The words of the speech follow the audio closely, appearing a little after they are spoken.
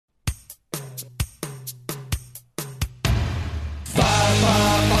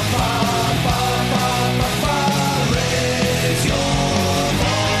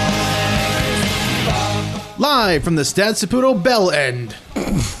live from the Stad Saputo Bell End.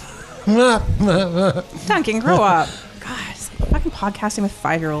 Duncan, grow up. God, it's fucking podcasting with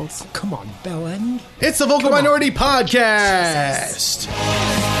 5-year-olds. Come on, Bell End. It's the Vocal Minority Podcast.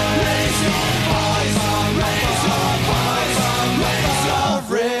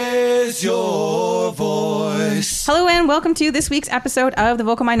 Raise your voice. Hello and welcome to this week's episode of the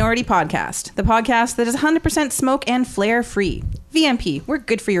Vocal Minority Podcast, the podcast that is 100% smoke and flare free. VMP, we're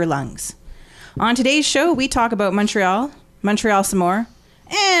good for your lungs. On today's show, we talk about Montreal some more,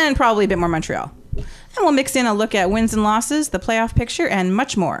 and probably a bit more Montreal. And we'll mix in a look at wins and losses, the playoff picture, and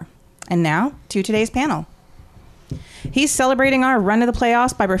much more. And now, to today's panel. He's celebrating our run to the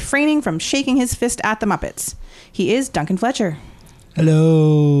playoffs by refraining from shaking his fist at the Muppets. He is Duncan Fletcher.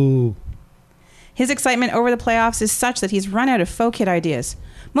 Hello. His excitement over the playoffs is such that he's run out of faux kid ideas,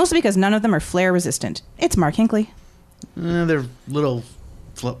 mostly because none of them are flare resistant. It's Mark Hinkley. They're little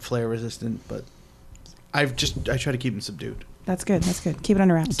flare resistant, but I try to keep them subdued. That's good. Keep it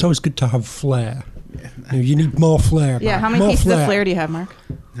under wraps. It's always good to have flair. You need more flair, Mark. Yeah, how many more pieces of flare do you have, Mark?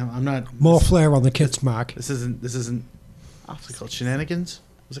 No, I'm not. More flair on the kits, Mark. This isn't. What's it called? Shenanigans?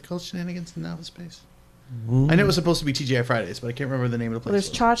 Was it called Shenanigans in Alpha Space? I know it was supposed to be TGI Fridays, but I can't remember the name of the Well, place.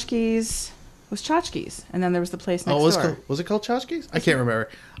 there's Tchotchkes. It was Tchotchkes, and then there was the place next door. Was it called Tchotchkes? I can't remember.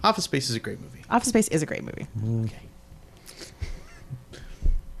 Office Space is a great movie. Office Space is a great movie. Okay.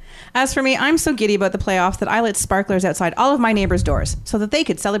 As for me, I'm so giddy about the playoffs that I lit sparklers outside all of my neighbors' doors so that they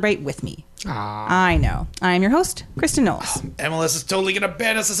could celebrate with me. I know. I am your host, Kristen Knowles. MLS is totally going to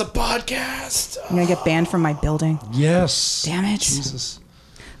ban us as a podcast. I'm going to get banned from my building. Yes. Damn it. Jesus.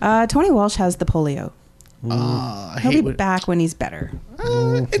 Tony Walsh has the polio. He'll be back when he's better.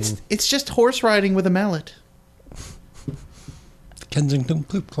 It's just horse riding with a mallet. Kensington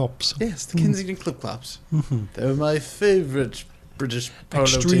Clip-Clops. Yes, the Kensington Clip-Clops. They're my favorite British polo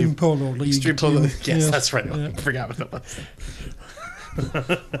Extreme team. Polo League. Extreme Polo. team. Yes, that's right. I forgot what that was.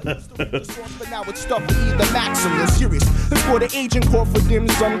 But now it's stuff for either Maxim and serious. It's for the agent call for dim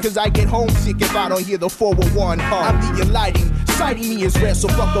sum, cause I get homesick if I don't hear the 411 hum. I'm the lighting, citing me is rare, so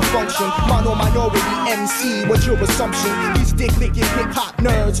fuck a function. Minority MC, what's your assumption? These dick licking hip hop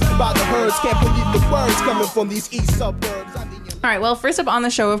nerds by the herds can't believe the words coming from these east suburbs. All right, well, first up on the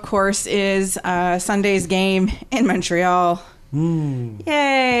show, of course, is Sunday's game in Montreal.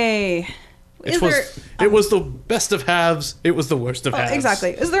 Yay. It was the best of halves. It was the worst of halves. Exactly.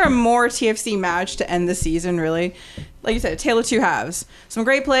 Is there a more TFC match to end the season, really? Like you said, a tale of two halves. Some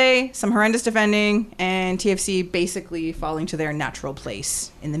great play, some horrendous defending, and TFC basically falling to their natural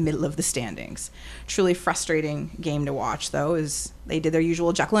place in the middle of the standings. Truly frustrating game to watch, though, is they did their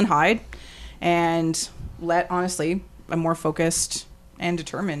usual Jekyll and Hyde and let, honestly, a more focused and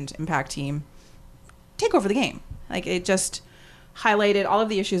determined Impact team take over the game. Like, it just highlighted all of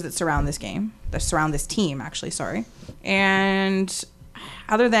the issues that surround this team, sorry. And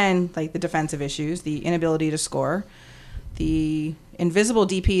other than like the defensive issues, the inability to score, the invisible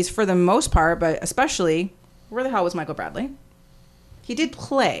DPs for the most part, but especially, where the hell was Michael Bradley? He did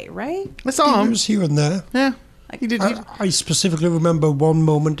play, right? I saw him. He was here and there. Yeah. He did. I specifically remember one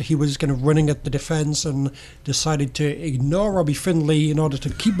moment he was kind of running at the defence and decided to ignore Robbie Findlay in order to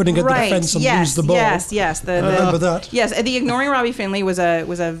keep running at the defence and lose the ball. Yes. I remember that. Yes, the ignoring Robbie Findlay was a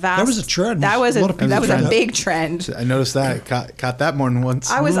vast. That was a trend. That was a big trend. I noticed that. Caught that more than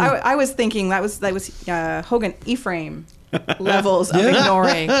once. I was thinking that was Hogan Ephraim levels of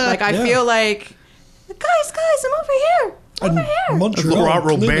ignoring. Like I feel like, guys, I'm over here.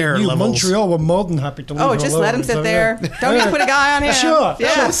 Montreal were more than happy to leave him just alone. let him sit there. Don't even put a guy on him. Sure.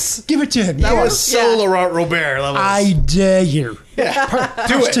 Yes. Give it to him. That was so Laurent Robert levels. I dare you.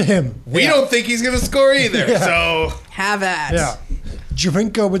 Pass to him. We don't think he's going to score either, so... Have at. Yeah.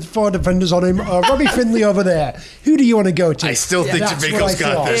 Javinko with 4 defenders on him. Robbie Findlay over there. Who do you want to go to? I still think Javinko's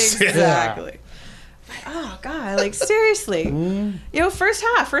got this. Exactly. Oh, God. Like, seriously. First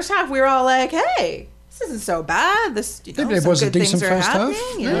half, we were all like, hey... This isn't so bad. It was a decent first half.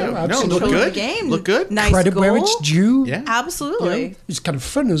 Look good. Game. Look good. Nice Credit goal. where it's due. Yeah. Absolutely. Yeah. It's kind of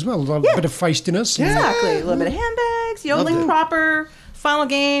fun as well. A bit of feistiness. Exactly. A little bit of handbags, yodeling proper, final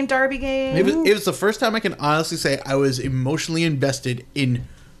game, derby game. It was the first time I can honestly say I was emotionally invested in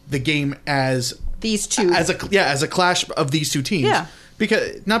the game as these two. As a clash of these two teams. Yeah.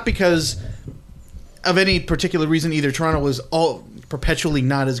 Not because of any particular reason. Either Toronto was all perpetually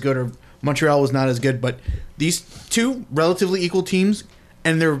not as good or Montreal was not as good, but these two relatively equal teams,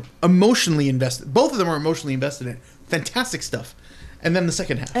 and they're emotionally invested. Both of them are emotionally invested in it. Fantastic stuff. And then the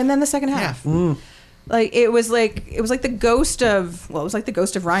second half. Like it was like the ghost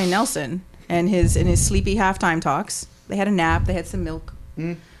of Ryan Nelson and his sleepy halftime talks. They had a nap, they had some milk,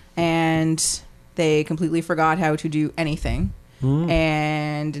 and They completely forgot how to do anything.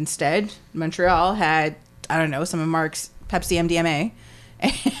 And instead, Montreal had, I don't know, some of Mark's Pepsi MDMA.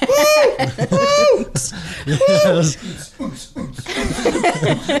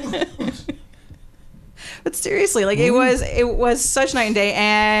 But seriously, like, it was such night and day.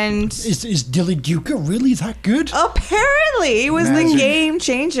 And is Dilly Duca really that good? apparently, it was the game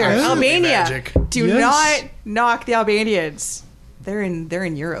changer. Absolutely Albania, magic. do not knock the Albanians. They're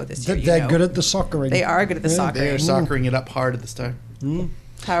in Euro this year. They're good at the soccering. They are good at the soccer. They are soccering it up hard at this time.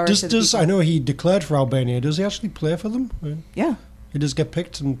 Power to the Does people. I know he declared for Albania. Does he actually play for them? Yeah. He does get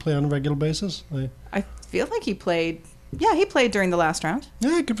picked and play on a regular basis. I feel like he played. Yeah, he played during the last round.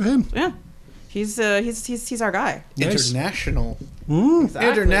 Yeah, good for him. Yeah, he's our guy. Nice. International. Exactly.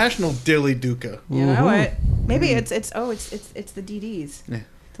 International Dilly Duca. You know what? Maybe it's the DDs. Yeah.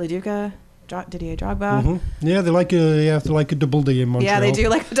 Dilly Duca, Didier Drogba. Yeah, they like a double D in Montreal. Yeah, they do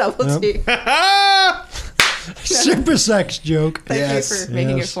like a double D. Super sex joke. Thank Yes. you for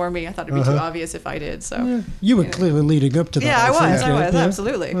making it Yes. for me. I thought it'd be too obvious if I did. So You were clearly leading up to that. yeah, I was Yeah.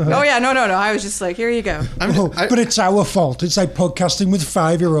 absolutely. Oh yeah, no. I was just like, here you go. But it's our fault. It's like podcasting with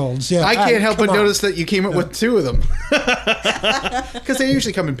 5-year-olds. Yeah, I can't help come but on. notice that you came up with two of them. Because they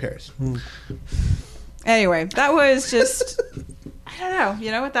usually come in pairs. Anyway, that was just I don't know. You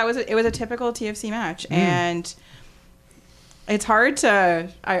know what? It was a typical TFC match, and it's hard to.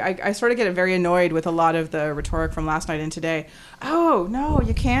 I sort of get very annoyed with a lot of the rhetoric from last night and today. Oh no,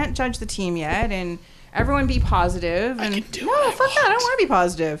 you can't judge the team yet, and everyone be positive. And can do no, what I fuck that. I don't want to be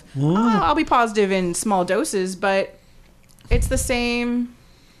positive. I'll be positive in small doses, but it's the same.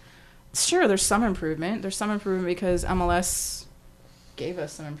 Sure, there's some improvement. There's some improvement because MLS gave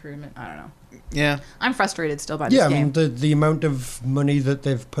us some improvement. I don't know. Yeah. I'm frustrated still by this Yeah, I game. mean, the amount of money that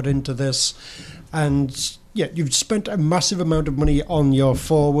they've put into this, and yeah, you've spent a massive amount of money on your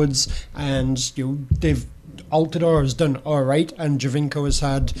forwards, and they've Altidore has done all right, and Javinko has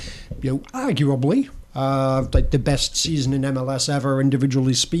had, arguably, like the best season in MLS ever,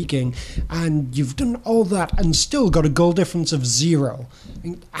 individually speaking, and you've done all that and still got a goal difference of 0. I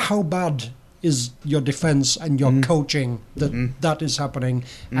mean, how bad is your defense and your coaching that is happening,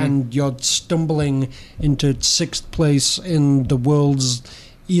 and you're stumbling into 6th place in the world's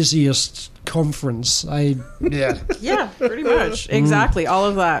easiest conference? Yeah. Yeah, pretty much. Exactly. All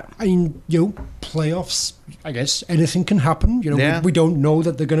of that. I mean, playoffs, I guess anything can happen. Yeah. We don't know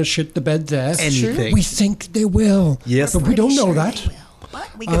that they're going to shit the bed there. Anything. We think they will. Yes. But we don't know that. But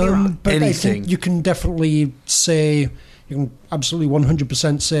we could be wrong. But I Anything. think you can definitely say, you can absolutely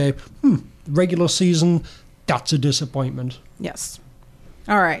 100% say, regular season, that's a disappointment. Yes.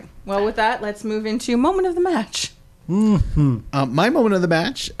 All right. Well, with that, let's move into moment of the match. My moment of the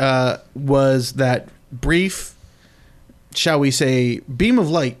match was that brief, shall we say, beam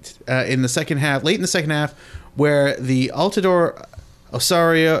of light in the second half, late in the second half, where the Altidore,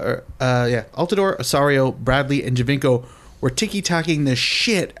 Osorio, Bradley, and Javinko were ticky-tacking the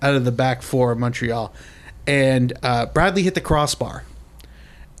shit out of the back four of Montreal. And Bradley hit the crossbar.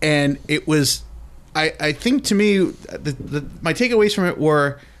 And it was, I think to me, my takeaways from it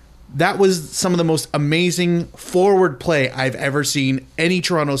were, that was some of the most amazing forward play I've ever seen any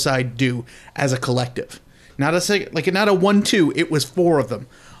Toronto side do as a collective. Not a 1-2, it was 4 of them.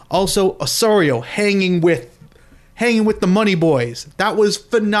 Also, Osorio hanging with the money boys. That was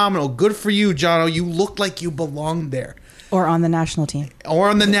phenomenal. Good for you, Jono. You looked like you belonged there. Or on the national team. Or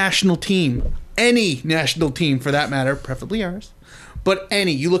on the national team. Any national team, for that matter, preferably ours. But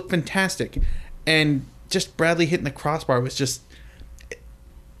any. You look fantastic. And just Bradley hitting the crossbar was just...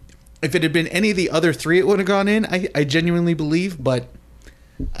 If it had been any of the other 3, it would have gone in. I genuinely believe, but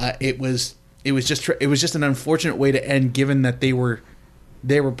it was just an unfortunate way to end, given that they were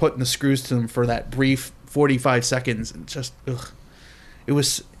putting the screws to them for that brief 45 seconds. And just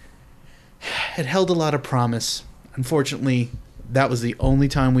it held a lot of promise. Unfortunately, that was the only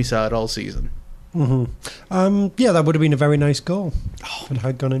time we saw it all season. Yeah, that would have been a very nice goal if it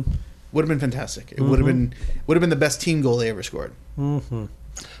had gone in. Would have been fantastic. It would have been the best team goal they ever scored.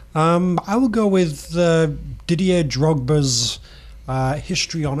 I will go with Didier Drogba's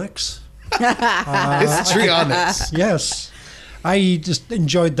histrionics. Histrionics. Yes, I just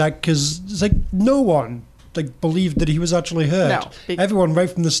enjoyed that because it's like no one believed that he was actually hurt. No. Everyone right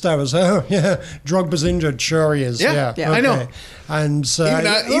from the start was, oh yeah, Drogba's injured. Sure he is. Yeah, Yeah, I know. And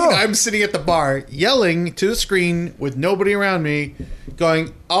Even I'm sitting at the bar yelling to the screen with nobody around me,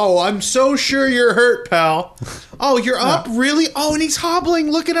 going, "Oh, I'm so sure you're hurt, pal. Oh, you're up, really? Oh, and he's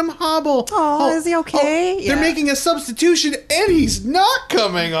hobbling. Look at him hobble. Oh, is he okay? They're Yeah. making a substitution, and he's not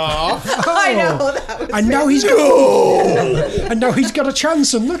coming off. I know that was. And now he's got, and now he's got a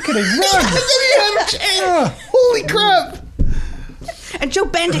chance, and look at him run. And then he had a chance. Holy crap! And Joe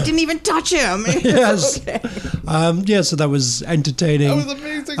Bendick didn't even touch him. Yes. So that was entertaining. That was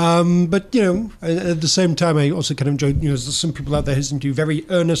amazing. But, at the same time, I also kind of enjoyed, there's some people out there who seem to be very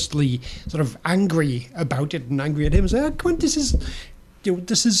earnestly sort of angry about it and angry at him. Say, come on, this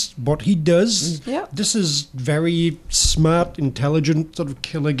is what he does. Yeah. This is very smart, intelligent, sort of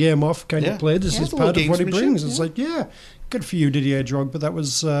killer game off kind Yeah. of play. This Yeah, is it's a little part of what he gamesmanship, brings. It's like, good for you, Didier Drogba. That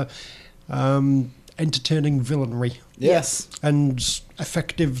was entertaining villainry. Yes, And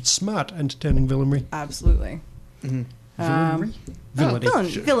effective, smart, entertaining villainry. absolutely. Villainy?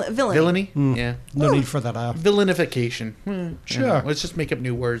 Villainy? Yeah. No need for that. Villainification. Sure. Let's just make up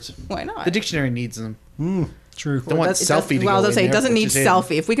new words. Why not? The dictionary needs them. True. Don't want selfie to well, go I'll in say it there, doesn't which need is in.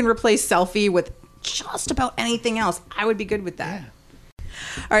 selfie. If we can replace selfie with just about anything else, I would be good with that.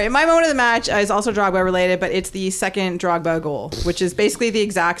 All right, my moment of the match is also Drogba related, but it's the second Drogba goal, which is basically the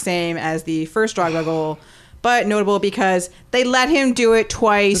exact same as the first Drogba goal, but notable because they let him do it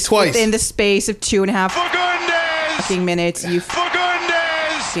twice. Within the space of 2.5 fucking minutes. You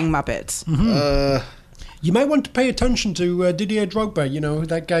fucking Muppets. You might want to pay attention to Didier Drogba,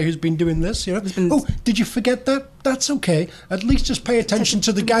 that guy who's been doing this. Oh, did you forget that? That's okay. At least just pay attention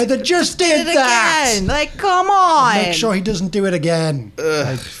to the guy that just did that. Again. Like, come on. Make sure he doesn't do it again.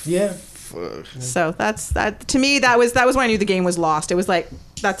 Yeah. So that's that. To me, that was when I knew the game was lost. It was like,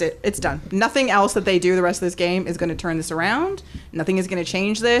 that's it. It's done. Nothing else that they do the rest of this game is going to turn this around. Nothing is going to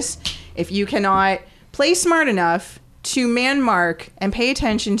change this. If you cannot play smart enough to man mark and pay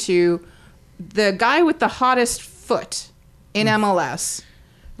attention to the guy with the hottest foot in MLS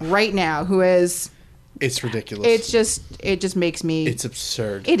right now, who is, It's ridiculous. it just makes me. It's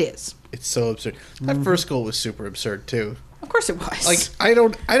absurd. It is. It's so absurd. That first goal was super absurd too. Of course it was. Like I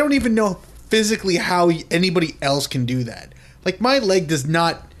don't even know physically how anybody else can do that. Like my leg does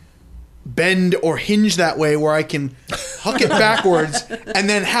not bend or hinge that way where I can huck it backwards and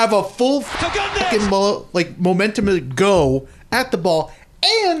then have a full fucking momentum to go at the ball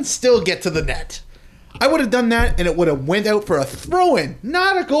and still get to the net. I would have done that and it would have went out for a throw-in,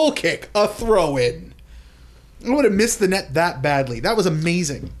 not a goal kick, a throw-in. I would have missed the net that badly. That was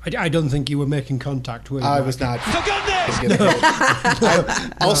amazing. I don't think you were making contact with. I was not.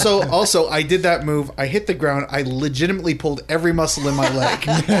 Also, I did that move. I hit the ground. I legitimately pulled every muscle in my leg.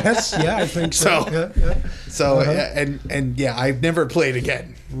 Yes, yeah, I think so. And I've never played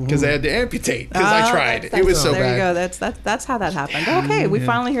again because I had to amputate because I tried. It was so there bad. There you go. That's how that happened. Okay, we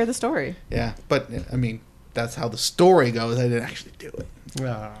finally hear the story. Yeah, but I mean, that's how the story goes. I didn't actually do it.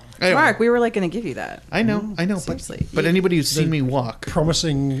 Anyway, Mark, we were going to give you that. I know, Seriously. but anybody who's seen me walk,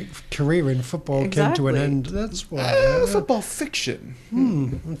 Promising career in football came to an Exactly. end. That's why. football fiction,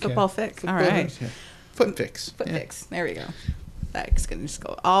 Football fix. All right. Yeah. Foot fix. Foot fix. There we go. That's going to just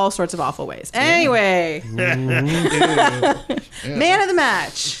go all sorts of awful ways. Anyway. Man of the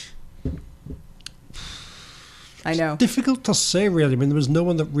match. I know. Difficult to say, really. I mean, there was no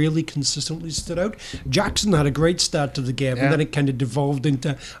one that really consistently stood out. Jackson had a great start to the game, Yeah. and then it kind of devolved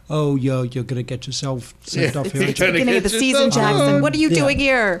into, you're going to get yourself sent off here. It's the beginning of the season, Jackson. What are you doing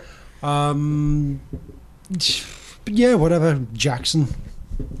here? But yeah, whatever. Jackson.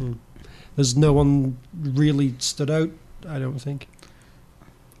 There's no one really stood out, I don't think.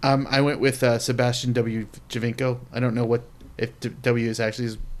 I went with Sebastian W. Javinko. I don't know if W is actually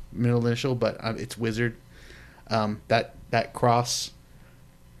his middle initial, but it's Wizard. That cross,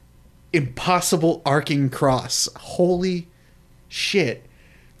 impossible arcing cross. Holy shit!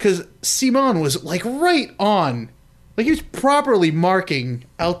 Because Simon was like right on, like he was properly marking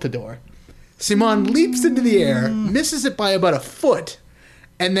Altidore. Simon leaps into the air, misses it by about a foot,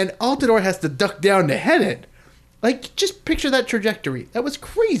 and then Altidore has to duck down to head it. Like, just picture that trajectory. That was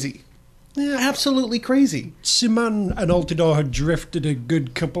crazy. Yeah, absolutely crazy. Siman and Altidore had drifted a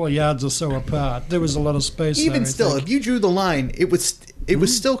good couple of yards or so apart. There was a lot of space there, Even I still, think. if you drew the line, it was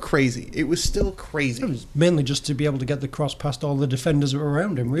still crazy. It was still crazy. It was mainly just to be able to get the cross past all the defenders that were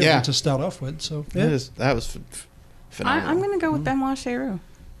around him, really, Yeah. to start off with. So yeah. That was phenomenal. I'm going to go with Benoit Cheyrou.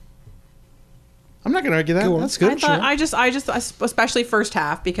 I'm not going to argue that. Go on. That's good. I just, especially first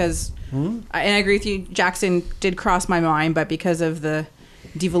half, because, and I agree with you, Jackson did cross my mind, but because of the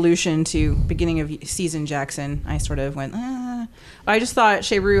devolution to beginning of season Jackson, I sort of went, I just thought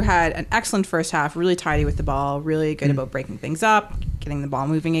Shea Rue had an excellent first half, really tidy with the ball, really good about breaking things up, getting the ball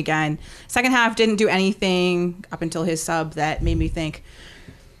moving again. Second half didn't do anything up until his sub that made me think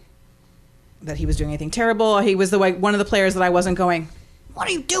that he was doing anything terrible. He was one of the players that I wasn't going, what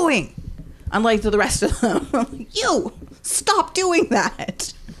are you doing? Unlike the rest of them. I'm like, you, stop doing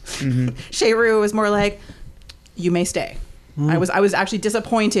that. Shea Rue was more like, you may stay. I was actually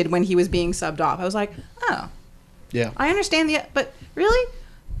disappointed when he was being subbed off. I was like, oh, Yeah. I understand but really,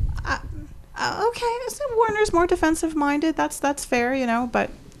 okay. So Warner's more defensive minded. That's fair, But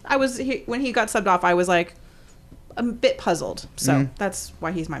when he got subbed off, I was like a bit puzzled. So that's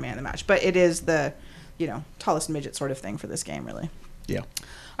why he's my man of the match. But it is the, tallest midget sort of thing for this game, really. Yeah.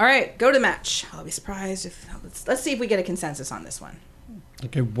 All right, go to match. I'll be surprised if let's see if we get a consensus on this one.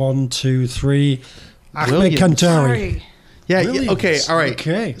 Okay, 1, 2, 3. Ahmed Williams. Kantari. Sorry. Yeah. Williams. Okay. All right.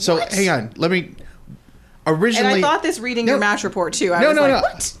 Okay. So hang on. Let me. Originally, And I thought this reading your match report too. I No, was no, like, no.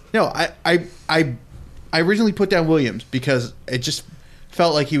 what? No, I originally put down Williams because it just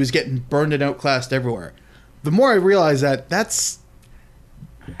felt like he was getting burned and outclassed everywhere. The more I realized that's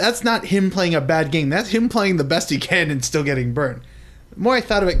not him playing a bad game. That's him playing the best he can and still getting burned. The more I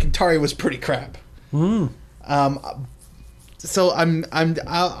thought of it, Kantari was pretty crap. So I'm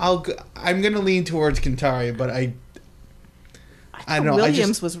gonna lean towards Kantari, but I don't know.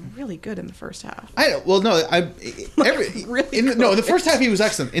 Williams was really good in the first half. I know. Well, no, Really the first half he was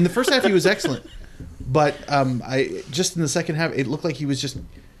excellent. In the first half he was excellent, but I just in the second half it looked like he was just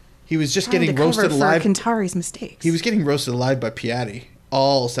Trying getting to roasted cover alive. for Kantari's mistakes. He was getting roasted alive by Piatti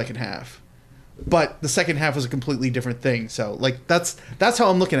all second half, but the second half was a completely different thing. So like that's how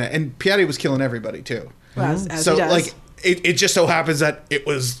I'm looking at it. And Piatti was killing everybody too. Well, as So he does. like it just so happens that it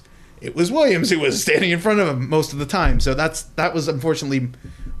was Williams who was standing in front of him most of the time. So that was unfortunately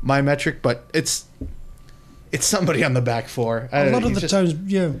my metric, but it's somebody on the back four. A lot of the times,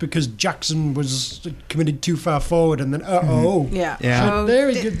 because Jackson was committed too far forward, and then yeah. Yeah. Oh, There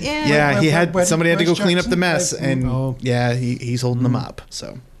he did- did- yeah. he had Where- somebody had to go where's clean up the Jackson? mess, and Oh. he's holding them up.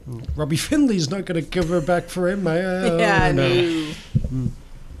 So Robbie Finley's not going to cover back for him. Yeah, no. no.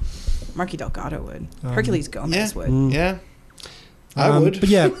 Marky Delgado would. Hercules Gomez would. yeah, I would. But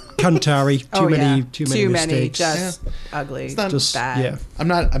yeah, Kantari, too many mistakes. Just ugly. It's not- Just bad.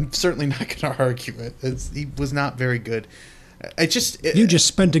 I'm certainly not going to argue it. He was not very good. You just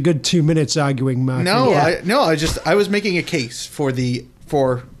spent a good 2 minutes arguing, Mark. No, Yeah. I was making a case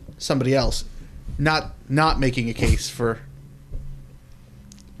for somebody else, not making a case for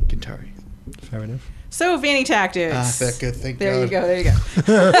Kantari. Fair enough. So, Vanny Tactics. That good. Thank There you God. go. There you go.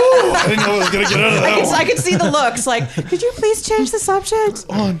 I didn't know I was going to get out of that one. I could see the looks. Like, could you please change the subject?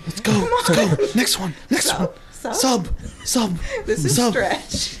 On, let's go. Next one. Sub? Sub. This is Sub.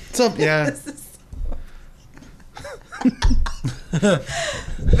 stretch. Sub. Yeah. This is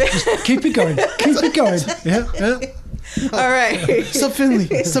Keep it going. Keep it going. Yeah. all right. Sub Finley.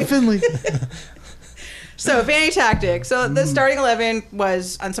 So, Vanny Tactics. So, the starting 11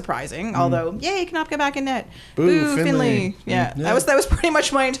 was unsurprising, although, yay, Konopka back in net. Boo, Finley. Finley. Yeah, that was pretty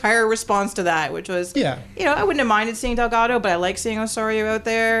much my entire response to that, which was, Yeah. I wouldn't have minded seeing Delgado, but I like seeing Osorio out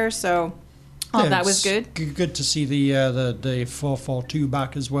there, so that was good. Good to see the 4-4-2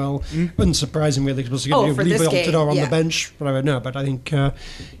 back as well. Unsurprisingly, they're supposed to For leave this game, Altidore on yeah. the bench, but I don't know. But I think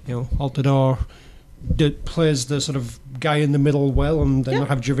Altidore plays the sort of guy in the middle well, and then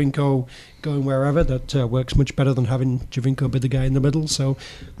have Javinko going wherever. That works much better than having Javinko be the guy in the middle. So,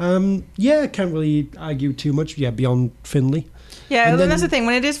 can't really argue too much. Yeah, beyond Finley. Yeah, And and then- that's the thing.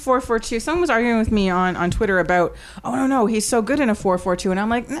 When it is 4-4-2, someone was arguing with me on Twitter about, no, he's so good in a 4-4-2. And I'm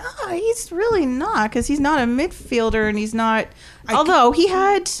like, no, he's really not, because he's not a midfielder, and he's not... Although he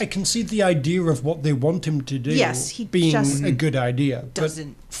had... I can see the idea of what they want him to do Yes, he being just a good idea.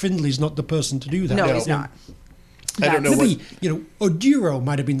 doesn't- But Finley's not the person to do that. No, he's not. I don't know Maybe, Oduro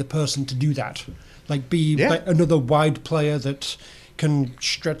might have been the person to do that. Like, like another wide player that can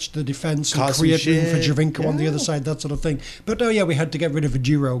stretch the defence and Cause some create room for shit. Javinko on the other side, that sort of thing. But, we had to get rid of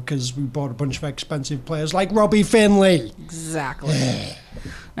Oduro because we bought a bunch of expensive players like Robbie Finley. Exactly.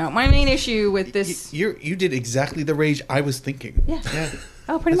 Now, my main issue with this... You did exactly the rage I was thinking. Yeah. Yeah.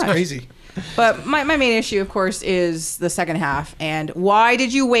 Oh, pretty That's much. crazy. But my main issue, of course, is the second half. And why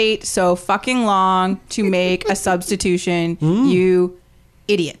did you wait so fucking long to make a substitution, you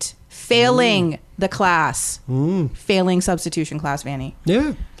idiot? Failing the class. Failing substitution class, Vanny.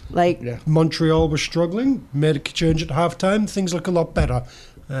 Yeah. Like, Montreal was struggling, made a change at halftime, things look a lot better.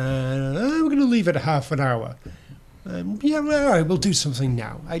 We're going to leave it half an hour. All right, we'll do something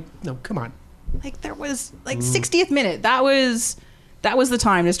now. No, come on. like there was, 60th minute. That was the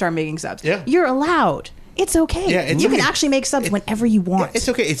time to start making subs. Yeah. You're allowed. It's okay. Yeah, it's you can okay. actually make subs whenever you want. It's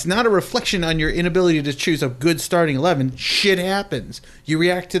okay. It's not a reflection on your inability to choose a good starting 11. Shit happens. You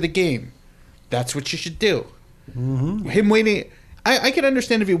react to the game. That's what you should do. Him waiting. I can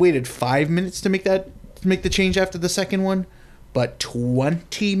understand if he waited 5 minutes to make the change after the second one, but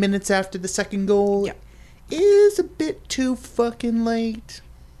 20 minutes after the second goal is a bit too fucking late.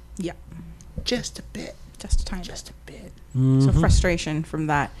 Yeah. Just a bit. Just a tiny Just a bit. So frustration from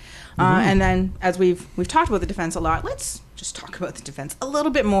that. And then as we've talked about the defense a lot, let's just talk about the defense a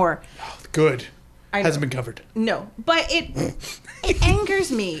little bit more. Good. I know. Hasn't been covered. No, but it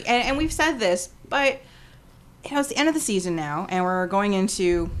angers me, and we've said this, but it's the end of the season now, and we're going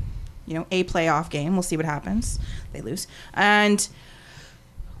into, a playoff game. We'll see what happens. They lose, and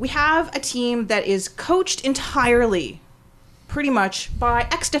we have a team that is coached entirely, pretty much by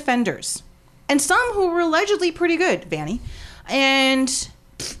ex-defenders, and some who were allegedly pretty good, Vanny, and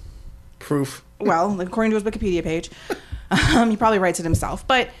Proof. well, according to his Wikipedia page, he probably writes it himself,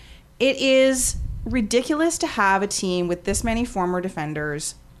 but it is ridiculous to have a team with this many former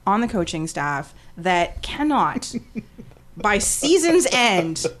defenders on the coaching staff that cannot, by season's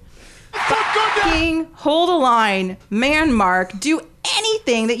end, fucking hold a line, man mark, do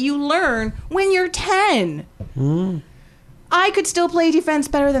anything that you learn when you're 10. I could still play defense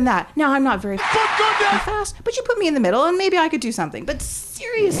better than that. Now, I'm not very fast, but you put me in the middle and maybe I could do something. But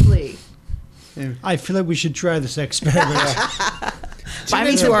seriously. I feel like we should try this experiment. Buy me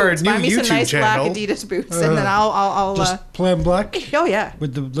into some our boots. new Buy me some YouTube nice channel. black Adidas boots, and then I'll Just plain black oh yeah.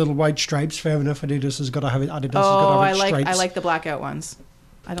 with the little white stripes. Fair enough. Adidas has got to have it. Adidas has Oh, got to I have its like stripes. the blackout ones.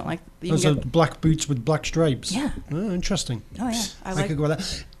 I don't like. You Those can are get, black boots with black stripes. Yeah. Oh, interesting. oh yeah, I I like. could go with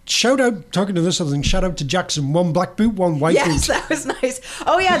that. Shout out, talking to this other thing, shout out to Jackson. One black boot, one white Yes, boot. that was nice.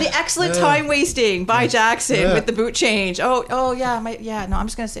 Oh yeah, the excellent time wasting by Jackson Yeah. with the boot change. Oh yeah, no, I'm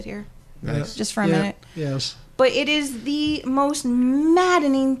just gonna sit here Nice. just for a minute. Yes. But it is the most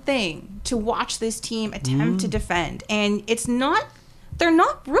maddening thing to watch this team attempt to defend. And they're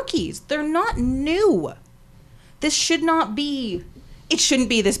not rookies. They're not new. This should not be, it shouldn't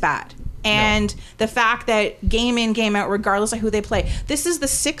be this bad. And the fact that game in, game out, regardless of who they play, this is the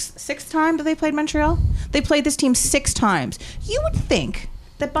sixth time that they played Montreal. They played this team 6 times. You would think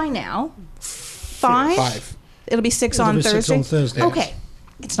that by now, 5? It'll be 6 It'll on be Thursday. 6 on Thursday. Okay.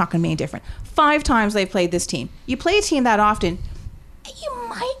 It's not going to be any different. 5 times they've played this team. You play a team that often, you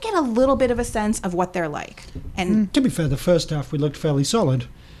might get a little bit of a sense of what they're like. And To be fair, the first half we looked fairly solid.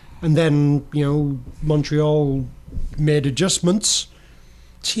 And then, Montreal made adjustments.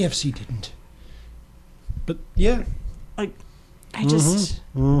 TFC didn't. But, yeah. like, I just,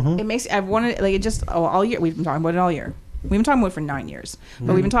 it makes, I've wanted, like, it just, all year, we've been talking about it all year. We've been talking about it for 9 years,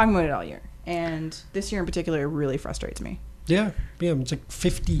 but we've been talking about it all year. And this year in particular, it really frustrates me. Yeah. It's like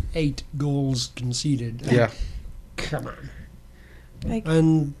 58 goals conceded. Yeah. Come on. Like,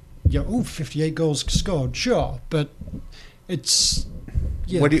 And, 58 goals scored, sure. But it's...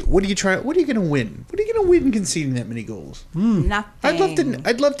 Yeah. What are you going to win? What are you going to win conceding that many goals? nothing.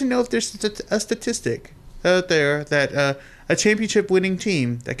 I'd love to know if there's a statistic out there that a championship winning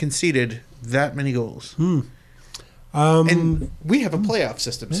team that conceded that many goals. And we have a playoff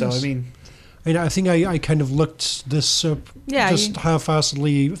system, so I Yes. mean, I think I kind of looked this up Yeah, just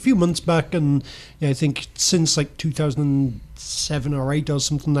half-assedly a few months back, and I think since like 2007 or 8 or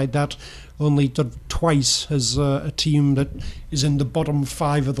something like that, only twice has a team that is in the bottom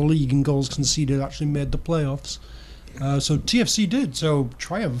 5 of the league in goals conceded actually made the playoffs. So TFC did, so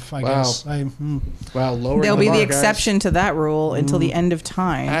triumph, I Wow. guess. wow, lower. They'll be bar, the guys. exception to that rule until the end of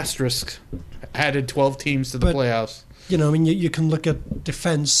time. Asterisk added 12 teams to the But- playoffs. You can look at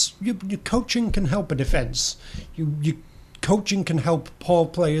defense. Your coaching can help a defense. Your coaching can help poor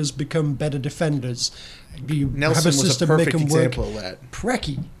players become better defenders. You Nelson have a was a system perfect make 'em work. example of that.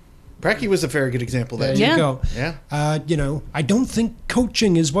 Precky. Brecky was a very good example of There that. Yeah. you go. Yeah. I don't think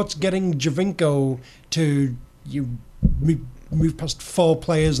coaching is what's getting Javinko to move past 4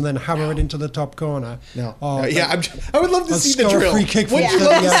 players and then hammer it into the top corner. No. Or, I would love to or see the score a drill. free kick Wouldn't from you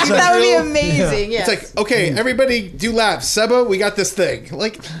the love to see outside. the That would be drill? amazing. Yes. It's like, okay, everybody do laps. Seba, we got this thing.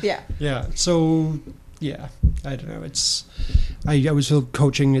 Like, yeah. Yeah. So I don't know. I always feel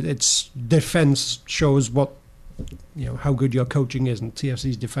coaching. It's defense shows what how good your coaching is, and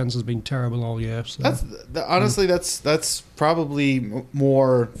TFC's defense has been terrible all year. So. honestly, that's probably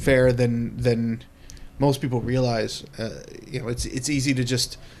more fair than most people realize. It's easy to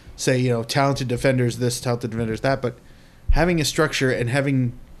just say talented defenders this, talented defenders that, but having a structure and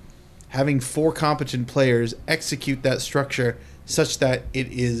having 4 competent players execute that structure such that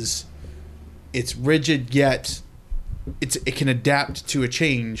it's rigid yet it can adapt to a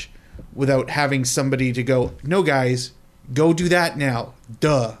change without having somebody to go, no, guys, go do that now.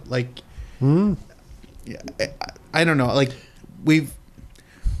 Duh. Like, yeah, I don't know. Like,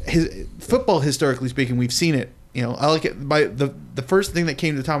 football, historically speaking, we've seen it. You know, I like it. By the first thing that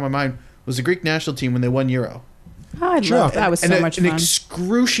came to the top of my mind was the Greek national team when they won Euro. Oh, I love that. Was so much an fun.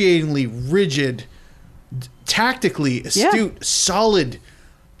 Excruciatingly rigid, tactically astute, solid,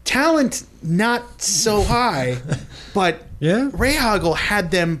 talent not so high, but Ray Hagel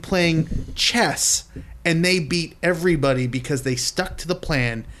had them playing chess, and they beat everybody because they stuck to the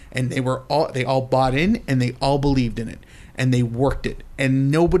plan, and they all bought in, and they all believed in it, and they worked it,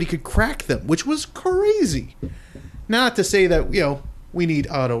 and nobody could crack them, which was crazy. Not to say that, you know, we need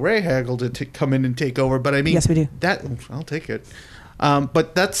Otto Rehhagel to come in and take over, but I mean, yes, we do. That I'll take it.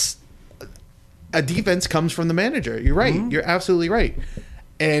 But that's a defense comes from the manager. You're right. Mm-hmm. You're absolutely right.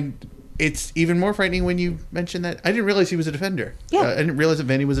 And it's even more frightening when you mention that. I didn't realize he was a defender. Yeah. I didn't realize that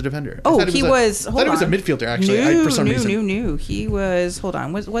Vanny was a defender. Oh, I thought he was. I thought he was a midfielder, actually. For some reason. No. He was. Hold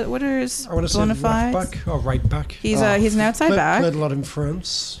on. What are his I want to say bona left fides? back or right back. He's an outside back. Played a lot in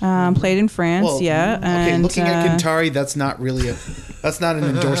France. Played in France. Well, yeah. Okay, and, looking at Kintari, that's not an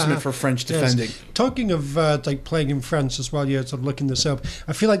endorsement for French defending. Yes. Talking of like playing in France as well, sort of looking this up.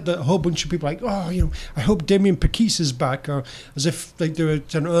 I feel like a whole bunch of people are like, oh, you know, I hope Damien Pekis is back, or as if like they were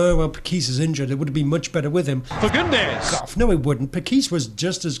saying, oh well, Pekis is injured. It would have been much better with him. For goodness! Goff. No, it wouldn't. Pekis was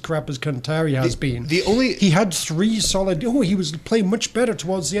just as crap as Kantari has been. He had 3 solid. Oh, he was playing much better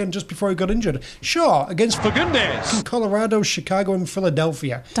towards the end, just before he got injured. Sure, against for goodness, Colorado, Chicago, and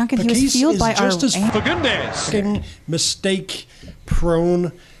Philadelphia. Duncan, Pekis he was fueled by just as for goodness mistake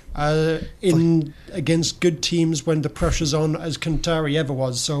prone against good teams when the pressure's on as Kantari ever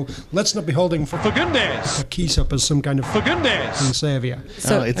was. So let's not be holding for goodness Pekis up as some kind of for goodness savior.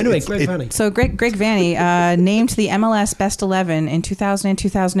 So anyway, Greg Vanny. So Greg Vanny named the MLS Best 11 in 2000 and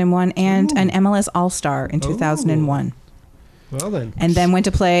 2001, and an MLS All-Star in 2001. Well then, and then went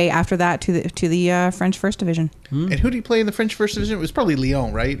to play after that to the French First Division. And who did he play in the French First Division? It was probably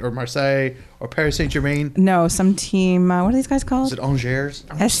Lyon, right, or Marseille, or Paris Saint-Germain. No, some team. What are these guys called? Was it Angers?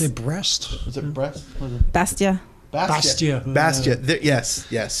 I would say Brest. Was it Brest? Was it Bastia. Bastia.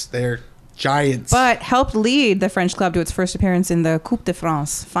 Yes, they're giants. But helped lead the French club to its first appearance in the Coupe de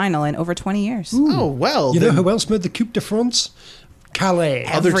France final in over 20 years. Ooh. Oh well, you know who else made the Coupe de France? Calais.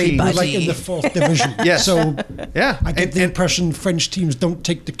 Everybody. Like in the 4th division. Yes. So yeah, I get the impression French teams don't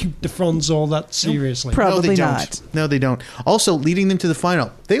take the Coupe de France all that seriously. Probably no, not. No, they don't. Also, leading them to the final,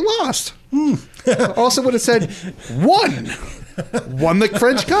 they lost. Also would have said won the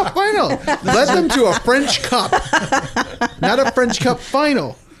French Cup final. Led them to a French Cup, not a French Cup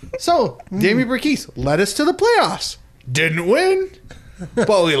final. So, Damien Pekis led us to the playoffs. Didn't win.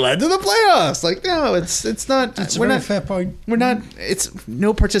 But we led to the playoffs. Like, no, it's not. It's a very fair point. We're not. It's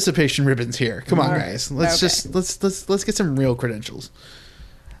no participation ribbons here. Come on, guys. Let's get some real credentials.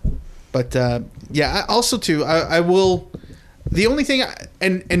 But yeah, also too, I will. The only thing,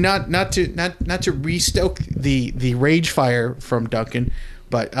 and not to restoke the rage fire from Duncan,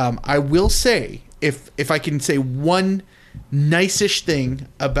 but I will say, if I can say one nice-ish thing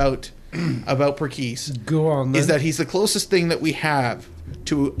about Pekis, go on, then. Is that he's the closest thing that we have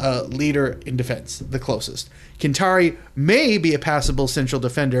to a leader in defense. The closest. Kintari may be a passable central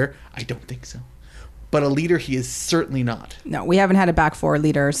defender. I don't think so. But a leader he is certainly not. No, we haven't had a back four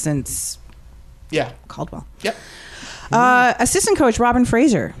leader since Caldwell. Yep. Assistant coach Robin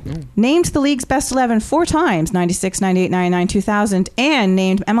Fraser named the league's best 11 4 times, 96, 98, 99, 2000, and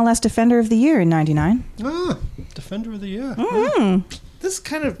named MLS Defender of the Year in 99. Defender of the Year. Mm-hmm. This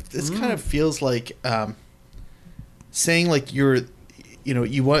kind of feels like saying like you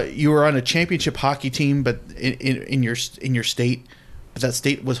were on a championship hockey team, but in your state, but that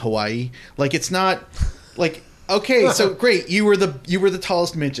state was Hawaii. Like, it's not like, okay, so great, you were the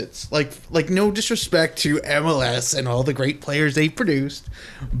tallest midgets. Like no disrespect to MLS and all the great players they've produced,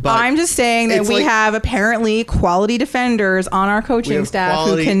 but I'm just saying that we have apparently quality defenders on our coaching staff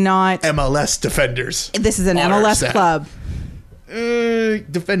who cannot MLS defenders. This is an MLS club.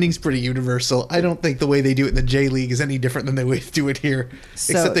 Defending's pretty universal. I don't think the way they do it in the J League is any different than the way they do it here.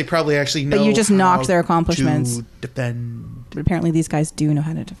 So, except they probably actually know. But you just knocked their accomplishments. To defend. But apparently these guys do know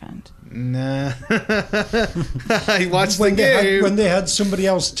how to defend. Nah. I watched the game. When they had somebody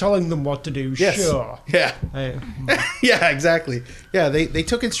else telling them what to do, yes. Sure. Yeah. Yeah, exactly. Yeah, they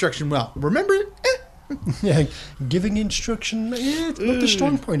took instruction well. Remember it? Yeah, giving instruction, not the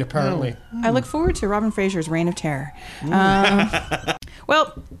strong point, apparently. No. I look forward to Robin Fraser's Reign of Terror.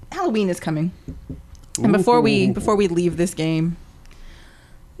 Well, Halloween is coming. And before we leave this game,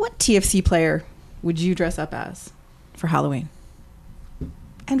 what TFC player would you dress up as for Halloween?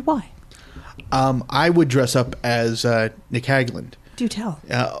 And why? I would dress up as Nick Hagland. Do tell.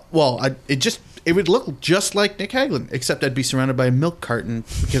 It would look just like Nick Hagland, except I'd be surrounded by a milk carton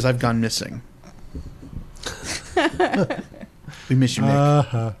because I've gone missing. We miss you, Nick.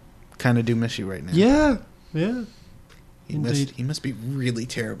 Uh-huh. Kind of do miss you right now. Yeah. He must be really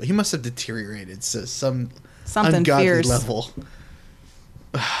terrible. He must have deteriorated to some Something ungodly fierce. level.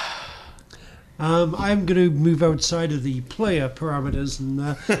 I'm going to move outside of the player parameters and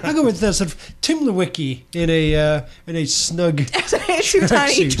I go with sort of Tim Lewicki in a snug Two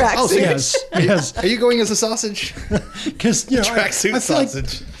tiny tracksuit. tracksuits. Yes. Are you going as a sausage? Because Tracksuit I feel like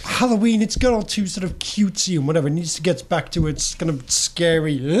sausage. Halloween, it's got all too sort of cutesy and whatever. It needs to get back to its kind of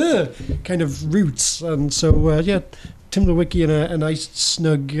scary kind of roots. And so Tim Lewicki in a nice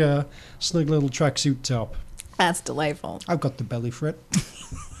snug little tracksuit top. That's delightful. I've got the belly for it.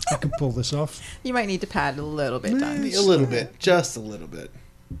 I could pull this off. You might need to pad a little bit, Don. A little bit. Just a little bit.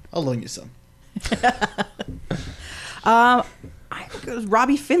 I'll loan you some. I think it was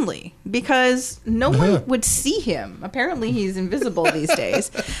Robbie Finley because no one would see him. Apparently, he's invisible these days.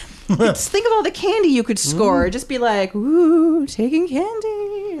 Just think of all the candy you could score. Just be like, "Ooh, taking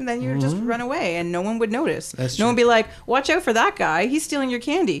candy," and then you just run away, and no one would notice. That's no true. one would be like, "Watch out for that guy. He's stealing your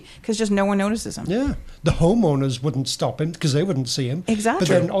candy," because just no one notices him. Yeah. The homeowners wouldn't stop him because they wouldn't see him. Exactly.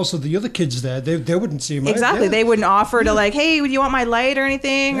 But then also the other kids there, they wouldn't see him. either. Exactly. Yeah. They wouldn't offer to like, "Hey, would you want my light or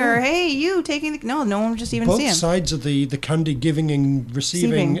anything?" Or "Hey, you taking the..." No one would just even see Both him. sides of the candy giving and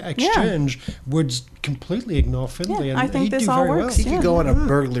receiving Receiving, yeah. exchange would completely ignore Finley. Yeah, and I think he'd this do all very works, well. He could go on a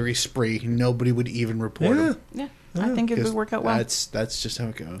burglary spree. Nobody would even report Yeah. him. Yeah, I think it would work out well. That's just how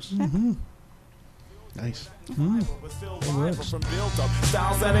it goes. Nice. From built up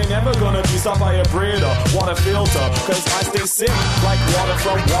styles that ain't never gonna be stopped by a breeder. Water filter, cause I stay sick like water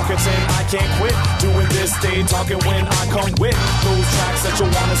from Walkerton. I can't quit doing this, stay talking when I come with those tracks that you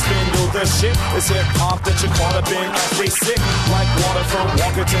wanna spin. Yo, the shit is hip hop that you caught up in. I stay sick like water from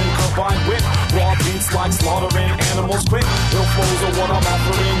Walkerton combined with raw beats like slaughtering animals quick. Real flows are what I'm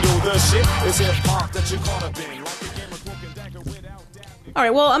offering. Yo, the shit is hip hop that you caught up in. Like a game of cloak and dagger without dabbing. All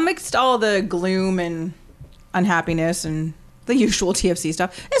right. Well, amidst all the gloom and unhappiness and the usual TFC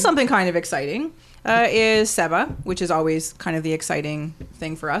stuff, is something kind of exciting. Is Seba, which is always kind of the exciting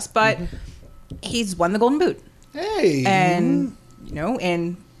thing for us, but he's won the Golden Boot, Hey. and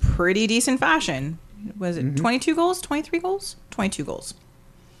in pretty decent fashion. Was it 22 goals, 23 goals, 22 goals,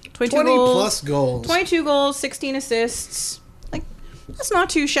 20 plus goals. 22 goals, 16 assists. Like, that's not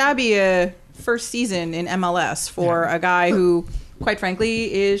too shabby a first season in MLS for a guy who, quite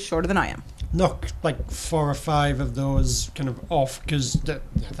frankly, is shorter than I am. Knock like 4 or 5 of those kind of off because that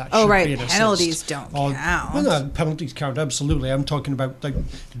Oh, should right. be an assist. Penalties don't count. Well, no, penalties count, absolutely. I'm talking about like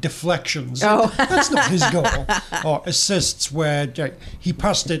deflections. Oh. That's not his goal. Or assists where he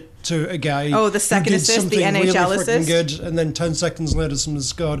passed it to a guy Oh, the second who did assist, the something NHL really freaking assist? good, and then 10 seconds later someone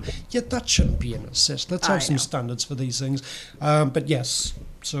scored. Yeah, that shouldn't be an assist. Let's I have some know. standards for these things. But yes,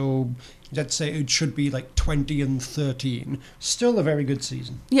 so let's say it should be like 20 and 13. Still a very good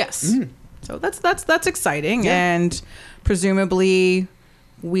season. Yes. So that's exciting, and presumably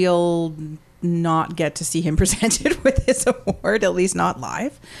we'll not get to see him presented with his award, at least not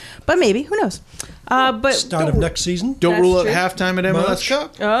live. But maybe, who knows? But Start of next season. Don't That's rule out true. halftime at MLS March.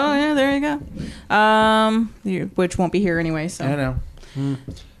 Cup. oh yeah, there you go. Which won't be here anyway. So I know.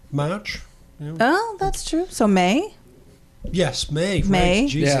 March. oh, that's true. So May. Yes, May. May. Right.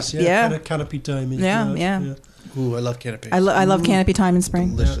 Jesus, Yeah. yeah. Yeah. Kind of canopy time. Is Yeah, March, yeah. Ooh, I love canapes. I love canopy time in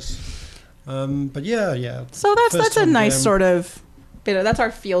spring. Delicious. But yeah. So that's First a home nice game. sort of bit of, that's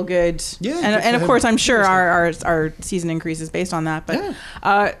our feel good. Yeah, good and for of him. course I'm sure Seriously. our season increases based on that.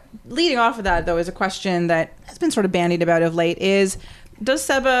 But leading off of that though is a question that has been sort of bandied about of late is, does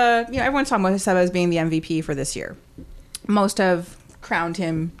Seba, everyone's talking about Seba as being the MVP for this year. Most have crowned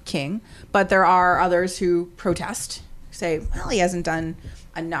him king, but there are others who protest, say, well, he hasn't done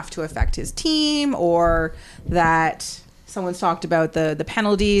enough to affect his team, or that someone's talked about the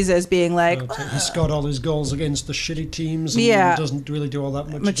penalties as being like, He scored all his goals against the shitty teams and Yeah. doesn't really do all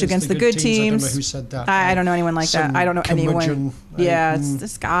that much against the good teams. I don't know who said that. I don't know anyone like that. Some I don't know anyone. curmudgeon. Yeah, it's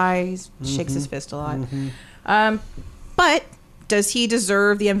this guy shakes his fist a lot. But does he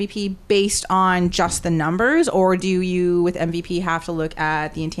deserve the MVP based on just the numbers, or do you, with MVP, have to look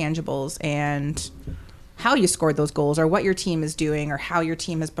at the intangibles and how you scored those goals, or what your team is doing, or how your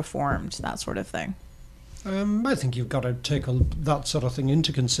team has performed, that sort of thing? I think you've got to take that sort of thing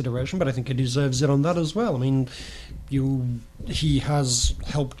into consideration, but I think he deserves it on that as well. I mean, he has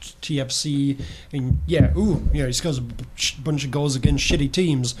helped TFC, and he scores a bunch of goals against shitty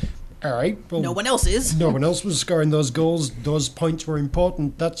teams, All right. Well, No one else is. no one else was scoring those goals. Those points were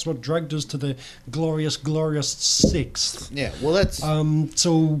important. That's what dragged us to the glorious 6th. Yeah, well, that's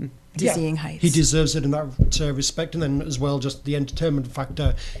So Dizzying heights. he deserves it in that respect, and then as well, just the entertainment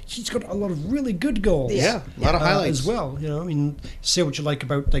factor. He's got a lot of really good goals. yeah, a lot of highlights As well. You know, I mean, say what you like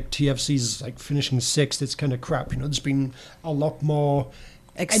about like TFC's like finishing 6th. It's kind of crap. You know, there's been a lot more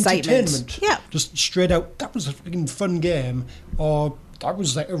Excitement. entertainment. Yeah. Just straight out. That was a freaking fun game, or that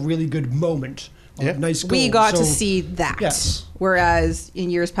was like a really good moment. Or Yeah. a nice goal. We got to So, see that. yes. Whereas in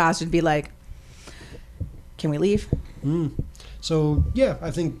years past, it'd be like, can we leave? So yeah, I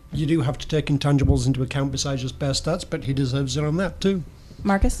think you do have to take intangibles into account besides just bare stats, but he deserves it on that too.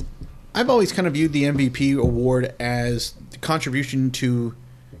 Marcus? I've always kind of viewed the MVP award as the contribution to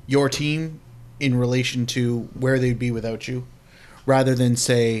your team in relation to where they'd be without you, rather than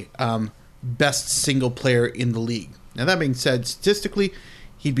say best single player in the league. Now that being said, statistically,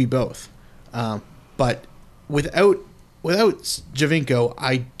 he'd be both, but without Giovinco,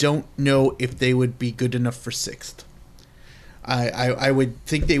 I don't know if they would be good enough for 6th. I would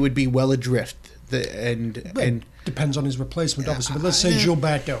think they would be well adrift, and Depends on his replacement, obviously. But let's say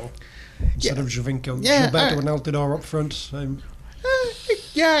Gilberto instead of Giovinco. Yeah, Gilberto and Altidore up front.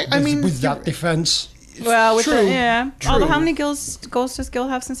 yeah, I mean, with that defense, Well, with True. the, yeah. True. Although, how many goals does Gil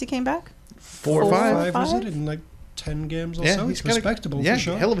have since he came back? 4 or 5. five was five? it in like 10 games or Yeah, so? he's It's got respectable yeah, for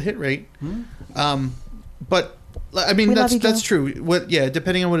sure. hell of a hit rate. But I mean, We love you, that's Gil. true.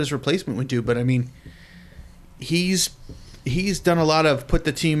 Depending on what his replacement would do, but I mean, he's done a lot of put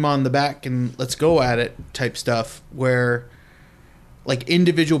the team on the back and let's go at it type stuff where like a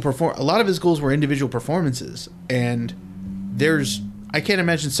lot of his goals were individual performances, and I can't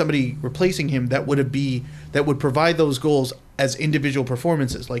imagine somebody replacing him that would provide those goals as individual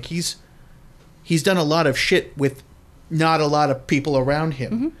performances. Like he's done a lot of shit with not a lot of people around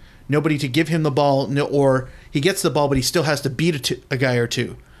him. Nobody to give him the ball, or he gets the ball, but he still has to beat a guy or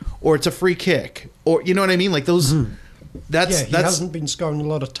two, or it's a free kick, or you know what I mean? Like those. That's He hasn't been scoring a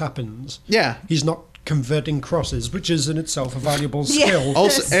lot of tap-ins. Yeah. He's not converting crosses, which is in itself a valuable Yeah.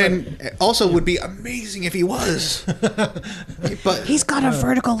 skill. Also would be amazing if he was. But He's got a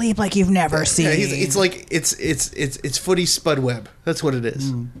vertical leap like you've never seen. yeah, it's like it's footy Spudweb. That's what it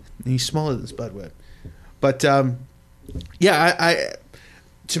is. He's smaller than Spudweb. But yeah, I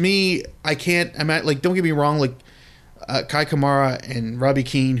to me, I can't. I'm at like. Don't get me wrong. Like Kai Kamara and Robbie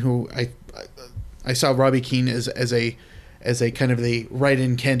Keane, who I saw Robbie Keane as a kind of the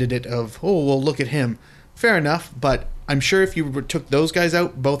write-in candidate of, oh, well, look at him. Fair enough, but I'm sure if you took those guys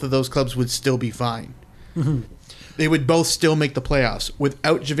out, both of those clubs would still be fine. They would both still make the playoffs.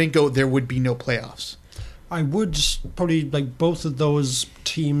 Without Giovinco, there would be no playoffs. I would probably, like both of those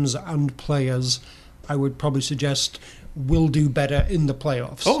teams and players, I would probably suggest will do better in the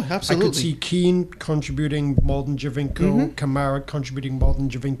playoffs. Oh, absolutely. I could see Keane contributing more than Giovinco, Kamara contributing more than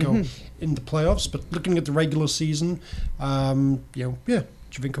Giovinco in the playoffs. But looking at the regular season,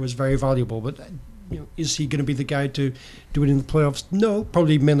 Giovinco is very valuable. But is he going to be the guy to do it in the playoffs? No,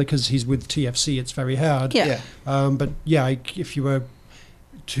 probably mainly because he's with TFC. It's very hard. Yeah. But yeah, if you were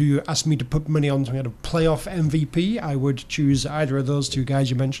to ask me to put money on some kind of playoff MVP, I would choose either of those two guys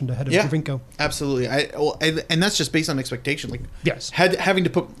you mentioned ahead of Giovinco. Absolutely. And that's just based on expectation. Like, Yes. having to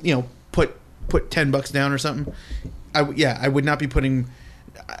put $10 down or something. I would not be putting.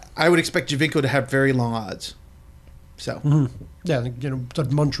 I would expect Giovinco to have very long odds. So Yeah, I think,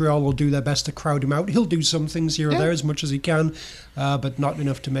 that Montreal will do their best to crowd him out. He'll do some things here or there as much as he can, but not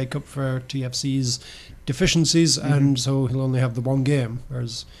enough to make up for TFC's deficiencies, and so he'll only have the one game,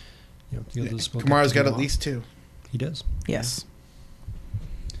 whereas the others will Kamara's get got to do at least 2. He does. Yes.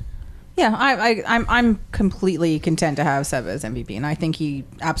 Yeah, I'm completely content to have Seba as MVP, and I think he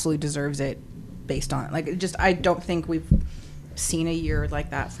absolutely deserves it based on it. I don't think we've seen a year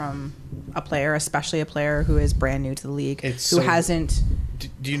like that from a player, especially a player who is brand new to the league, who hasn't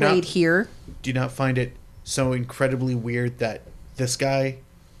Do you played not here. Do you not find it so incredibly weird that this guy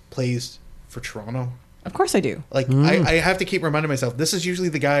plays for Toronto? Of course I do. Like I have to keep reminding myself, this is usually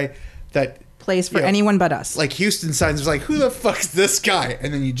the guy that Plays for anyone but us. like Houston signs is like, who the fuck's this guy?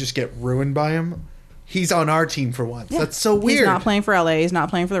 And then you just get ruined by him. He's on our team for once. Yeah. That's so weird. He's not playing for LA. He's not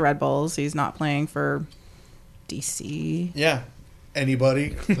playing for the Red Bulls. He's not playing for DC. Yeah. Anybody?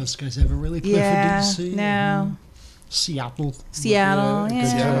 First guy's ever really played Yeah, for DC. no. Seattle. Seattle, Good,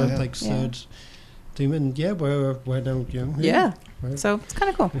 yeah. like Yeah. third team, and we're now Yeah. Right. So it's kind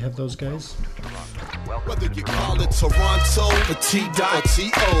of cool. We have those guys. Whether you call it Toronto, or T.O.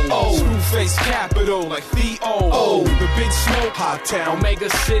 Oh, Screwface capital like Theo. Oh, the Big Smoke, Hot Town, Omega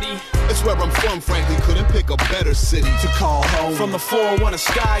City. it's where I'm from, frankly, couldn't pick a better city to call home. From the 401 to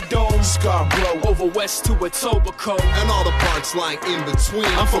Sky Dome, Scarborough, over west to Etobicoke. and all the parts lying in between.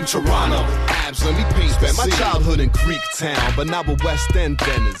 I'm from Toronto. Abs, let me paint. Spent my childhood in Greektown, but now a West End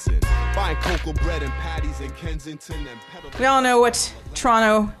denizen. Buying cocoa bread and patties in Kensington and pedal. We all know what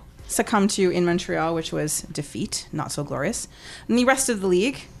Toronto succumbed to in Montreal, which was defeat, not so glorious. And the rest of the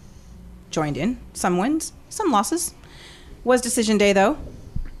league joined in. Some wins, some losses. Was decision day, though.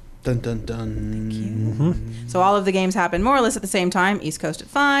 Dun dun dun. So all of the games happened more or less at the same time. East Coast at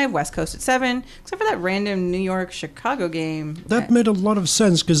 5, West Coast at 7, except for that random New York-Chicago game. That made a lot of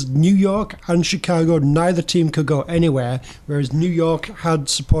sense because New York and Chicago, neither team could go anywhere, whereas New York had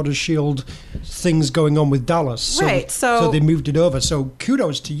Supporters Shield things going on with Dallas. Right, so they moved it over. So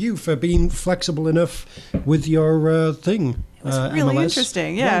kudos to you for being flexible enough with your thing. It was really MLS.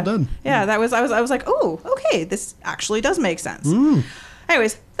 interesting. Yeah. Well done. Yeah, I was like, oh, okay, this actually does make sense.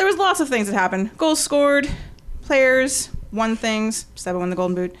 Anyways, there was lots of things that happened. Goals scored, players won things. Seba won the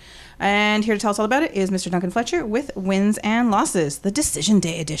Golden Boot. And here to tell us all about it is Mr. Duncan Fletcher with Wins and Losses, the Decision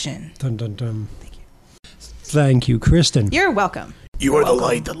Day edition. Dun, dun, dun. Thank you, Kristen. You're welcome. You are the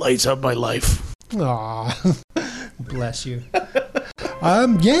light that lights up my life. Aw, bless you.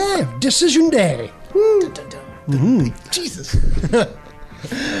 Yeah, Decision Day. Jesus.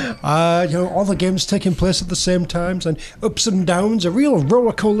 All the games taking place at the same times and ups and downs, a real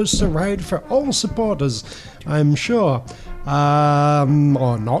roller coaster ride for all supporters, I'm sure.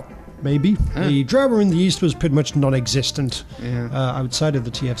 Or not, maybe. The drama in the East was pretty much non-existent outside of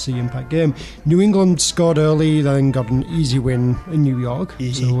the TFC Impact game. New England scored early, then got an easy win in New York.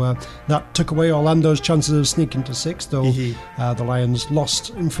 So that took away Orlando's chances of sneaking to 6th, though the Lions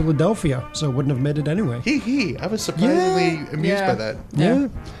lost in Philadelphia, so wouldn't have made it anyway. I was surprisingly amused by that. Yeah.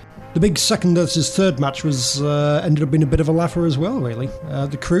 The big second versus third match was ended up being a bit of a laugher as well, really.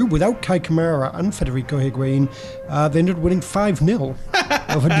 The Crew, without Kai Kamara and Federico Higuain, they ended up winning 5-0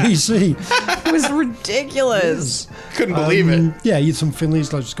 over DC. It was ridiculous. Couldn't believe it. Yeah, Ethan Finley's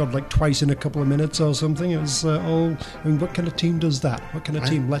scored like twice in a couple of minutes or something. It was what kind of team does that? What kind of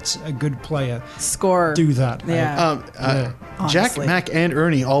team lets a good player Score. do that? Yeah. Jack, Honestly. Mac, and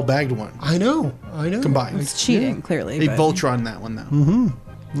Ernie all bagged one I know. combined. It's cheating, clearly. They but- Voltron that one though.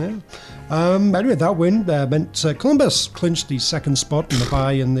 Yeah. Anyway, that win meant Columbus clinched the second spot in the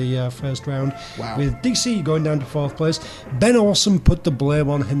bye in the first round, Wow. with DC going down to 4th place. Ben Awesome put the blame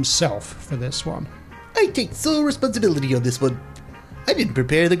on himself for this one. I take sole responsibility on this one. I didn't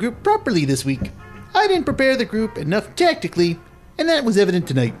prepare the group properly this week. I didn't prepare the group enough tactically, and that was evident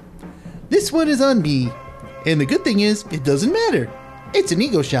tonight. This one is on me. And the good thing is, it doesn't matter. It's an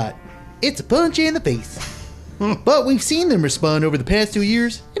ego shot. It's a punch in the face. But we've seen them respond over the past 2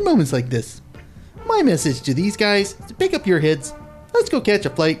 years in moments like this. My message to these guys is to pick up your heads, let's go catch a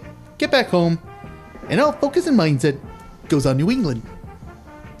flight, get back home, and all focus and mindset goes on New England.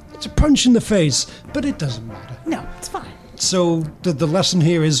 It's a punch in the face, but it doesn't matter. No, it's fine. So the lesson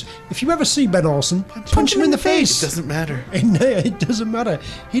here is, if you ever see Ben Awesome, punch him in the face. It doesn't matter. It doesn't matter.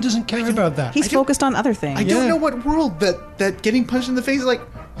 He doesn't care about that. He's focused on other things. I don't know what world that getting punched in the face is like,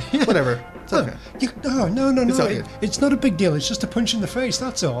 whatever. It's okay. No. It's okay. It's not a big deal. It's just a punch in the face,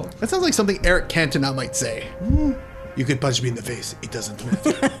 that's all. That sounds like something Eric Cantona might say. You could punch me in the face. It doesn't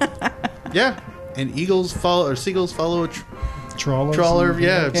matter. Yeah. And seagulls follow a trawler.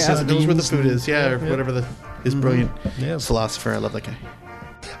 Yeah, because it knows where the food is. Yeah, or whatever is brilliant. Yes. Philosopher. I love that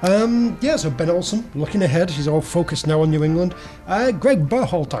guy. So Ben Olsen, looking ahead. He's all focused now on New England. Greg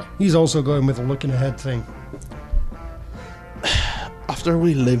Berhalter, he's also going with a looking ahead thing. After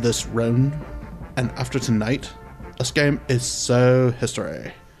we leave this round, and after tonight, this game is so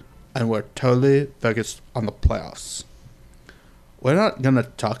history, and we're totally focused on the playoffs. We're not going to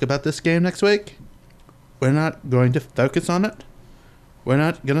talk about this game next week. We're not going to focus on it. We're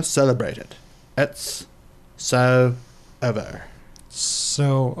not going to celebrate it. It's so over.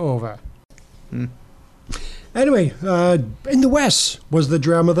 So over. Anyway, in the West, was the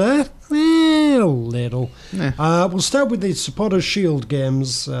drama there? A little. We'll start with the Supporters Shield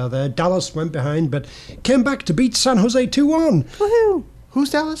games there. Dallas went behind, but came back to beat San Jose 2-1. Woohoo! Who's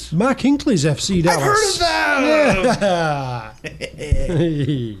Dallas? Mark Hinckley's FC Dallas. I've heard of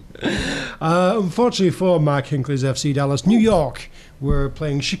them! Unfortunately for Mark Hinckley's FC Dallas, New York were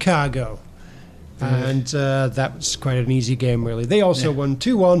playing Chicago. And that was quite an easy game, really. They also won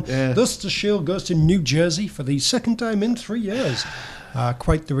 2-1. Yeah. Thus, the Shield goes to New Jersey for the second time in 3 years.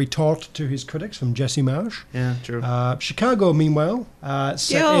 Quite the retort to his critics from Jesse Marsh. Yeah, true. Chicago, meanwhile,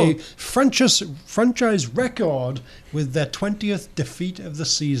 set a franchise record with their 20th defeat of the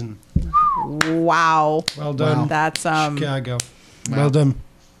season. Wow. Well done, That's Chicago. Well done.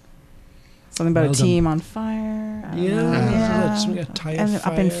 something about Well a done. team on fire. I don't know. That's a tire And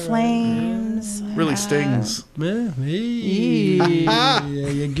up in fire. flames. Really stings. Yeah, Eee.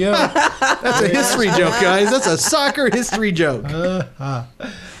 there you go. That's a history joke, guys. That's a soccer history joke.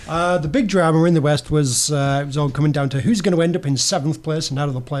 The big drama in the West was it was all coming down to who's going to end up in 7th place and out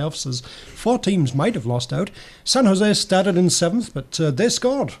of the playoffs, as 4 teams might have lost out. San Jose started in 7th, but they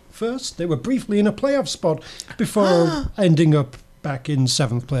scored first. They were briefly in a playoff spot before ending up back in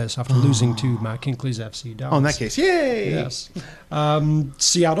 7th place after losing to Matt Kinkley's FC Dallas. Oh, in that case, yay! Yes.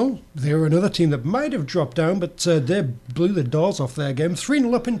 Seattle, they were another team that might have dropped down, but they blew the doors off their game.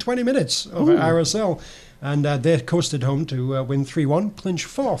 3-0 up in 20 minutes over RSL. And they coasted home to win 3-1, clinch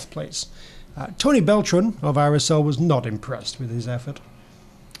 4th place. Tony Beltran of RSL was not impressed with his effort.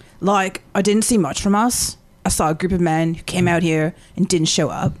 Like, I didn't see much from us. I saw a group of men who came out here and didn't show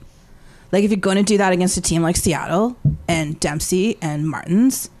up. Like, if you're going to do that against a team like Seattle and Dempsey and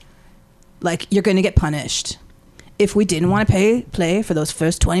Martins, like, you're going to get punished. If we didn't want to play for those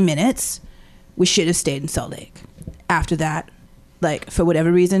first 20 minutes, we should have stayed in Salt Lake. After that, like, for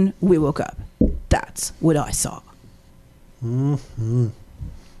whatever reason, we woke up. That's what I saw.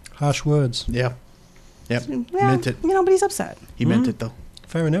 Harsh words. Yeah. Yep. Yeah, Meant it. but he's upset. He meant it, though.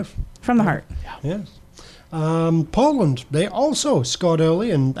 Fair enough. From the heart. Yes. Portland, they also scored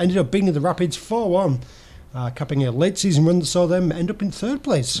early and ended up beating the Rapids 4-1, capping a late season run that saw them end up in 3rd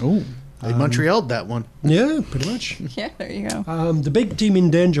place. Oh, they Montreal'd that one. Yeah, pretty much. Yeah, there you go. The big team in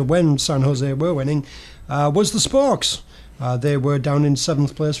danger when San Jose were winning was the Sparks. They were down in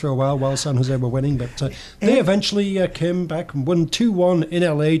 7th place for a while San Jose were winning, but they eventually came back and won 2-1 in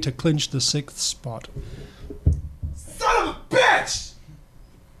LA to clinch the 6th spot. Son of a bitch!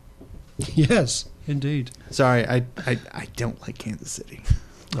 Yes, indeed. Sorry, I don't like Kansas City.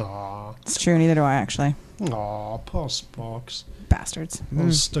 Aw, It's true, neither do I, actually. poor Sparks. Bastards.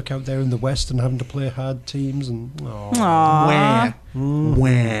 All stuck out there in the West and having to play hard teams and Aww.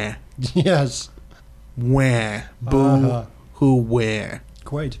 Where? yes, Where? Boo. Uh-huh. Who? Where?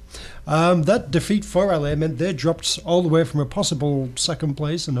 quite. That defeat for LA meant they dropped all the way from a possible 2nd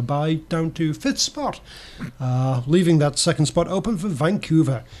place and a bye down to 5th spot, leaving that 2nd spot open for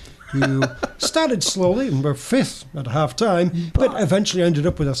Vancouver, who started slowly and were 5th at half-time, but eventually ended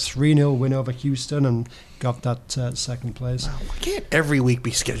up with a 3-0 win over Houston and got that 2nd place. Why can't every week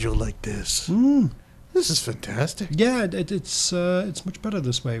be scheduled like this? This is fantastic. Yeah, it's much better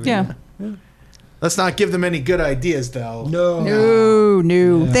this way. Really. Yeah. Let's not give them any good ideas, though. No.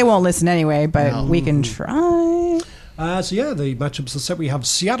 No. Yeah. They won't listen anyway, but No. we can try. The matchups are set. We have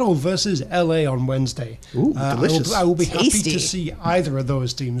Seattle versus LA on Wednesday. Ooh, delicious. I will be happy Tasty. to see either of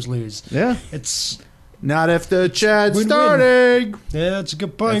those teams lose. Yeah. It's Not if the Chad's Win-win. starting. yeah, that's a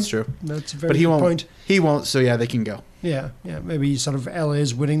good point. That's true. That's a very But he good won't. point. He won't. So yeah, they can go. Yeah. Maybe sort of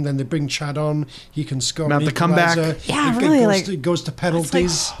LA's winning, then they bring Chad on. He can score. Mount an the comeback. equaliser. Yeah, It really, goes like- to, it goes to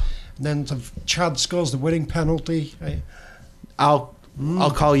penalties. And then sort of Chad scores the winning penalty. I'll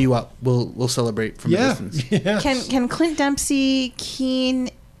call you up. We'll celebrate from a Yeah. distance. yeah. Can Clint Dempsey, Keane,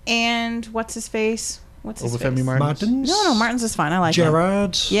 and what's his face? What's his Obafemi face? Martins. Martins. No, Martins is fine. I like him.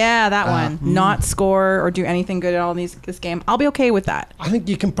 Gerard. Yeah, that one. Not score or do anything good at all in this game. I'll be okay with that. I think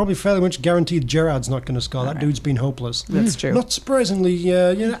you can probably fairly much guarantee Gerard's not going to score. That dude's been hopeless. That's true. Not surprisingly,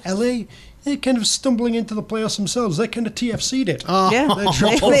 LA, they're kind of stumbling into the playoffs themselves. They kind of TFC'd it. Yeah, dropped they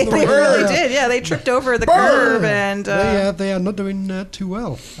off the really way. did. Yeah, they tripped over the curve and They are not doing too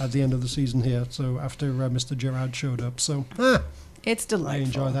well at the end of the season here. So after Mr. Gerard showed up, so it's I delightful.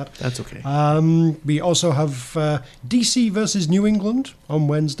 enjoy that. That's okay. We also have DC versus New England on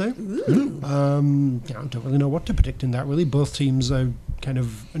Wednesday. I don't really know what to predict in that. Really, both teams are kind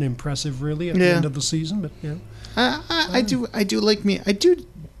of unimpressive, really, at the Yeah. end of the season. But yeah, I do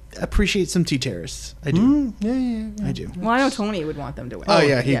appreciate some T terrorists. I do. yeah. I do. Well, I know Tony would want them to win. Oh,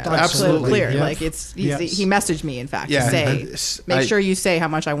 yeah, he that's absolutely. clear. Yeah. Like Yes. he messaged me in fact Yeah, to say make sure you say how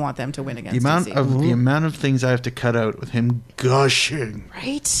much I want them to win The against amount DC. of the amount of things I have to cut out with him gushing.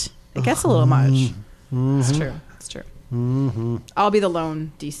 Right? It gets a little much. It's true. It's true. I'll be the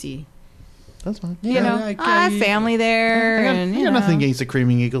lone DC. That's fine. You know, I have family there, and I you got know. nothing against the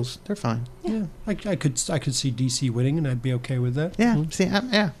Creaming Eagles. They're fine. Yeah, I could see DC winning, and I'd be okay with that. Yeah. See,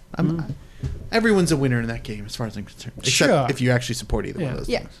 everyone's a winner in that game, as far as I'm concerned. Except Sure. if you actually support either one Yeah. of those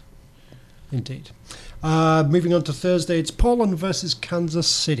Yeah. things. Indeed. Moving on to Thursday, it's Portland versus Kansas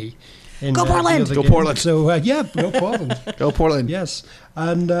City. in Go the Portland! other Go game. Portland. So yeah, go Portland. Go Portland. Yes,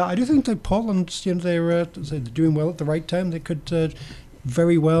 and I do think that Portland, they're doing well at the right time. They could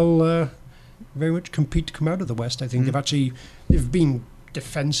very well, very much compete to come out of the West. I think they've been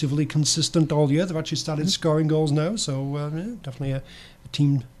defensively consistent all year. They've actually started scoring goals now, so definitely a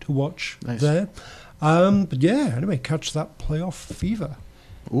team to watch there. But yeah, anyway, catch that playoff fever.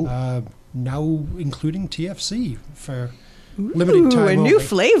 Now including TFC for limited time. a new only.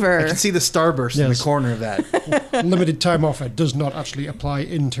 flavor. I can see the starburst in the Yes. corner of that. Limited time offer does not actually apply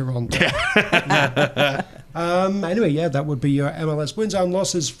in Toronto. Anyway, yeah, that would be your MLS wins and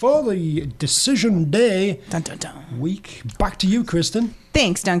losses for the decision day Dun, dun, dun. week. Back to you, Kristen.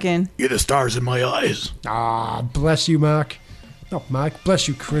 Thanks, Duncan. You're the stars in my eyes. Ah, bless you, Mark. Not Mark, bless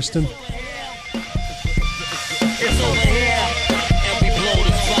you, Kristen. It's over here, and we blow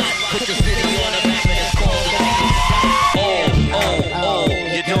the spot. Put the city on the map and it's called Oh,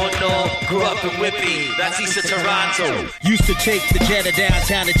 you don't know? Grew up in Whippy, that's east of Toronto. Used to take the jet to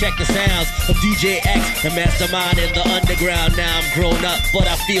downtown to check the sounds of DJ X, the mastermind in the underground. Now I'm grown up, but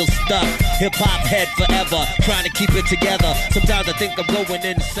I feel stuck. Hip hop head forever, trying to keep it together. Sometimes I think I'm going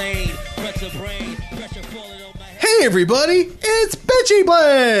insane. Pressure brain, pressure falling on my head. Hey, everybody. It's Bitchy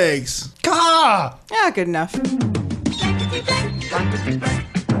Blanks. Ah! Yeah, good enough.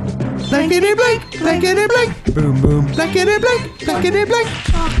 Blankety blank, blankety blank, Boom, boom, blankety blank, blankety blank,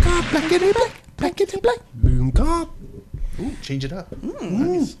 blankety blank, blankety blank. boom, cop. Ooh, change it up.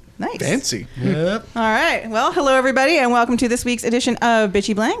 Nice. Nice. Fancy. Yep. All right. Well, hello, everybody, and welcome to this week's edition of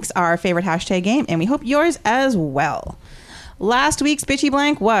Bitchy Blanks, our favorite hashtag game, and we hope yours as well. Last week's Bitchy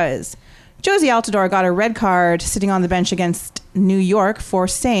Blank was Josie Altidore got a red card sitting on the bench against New York for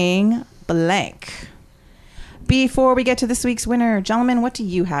saying blank. Before we get to this week's winner, gentlemen, what do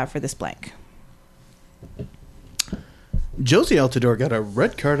you have for this blank? Josie Altidore got a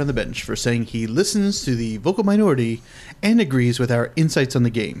red card on the bench for saying he listens to the vocal minority and agrees with our insights on the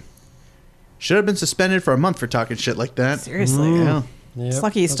game. Should have been suspended for a month for talking shit like that. Seriously. Yeah. Yep. It's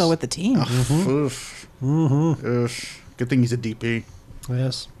lucky he's still with the team. Oof. Oof. Good thing he's a DP.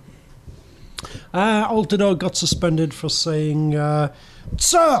 Yes. Altidore got suspended for saying,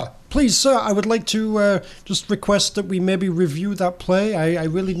 Sir, please, sir, I would like to just request that we maybe review that play. I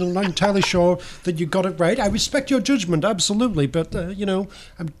really am not entirely sure that you got it right. I respect your judgment, absolutely, but, I'm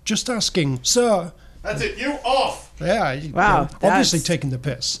just asking, sir. That's it. You off. Yeah, Wow, obviously that's taking the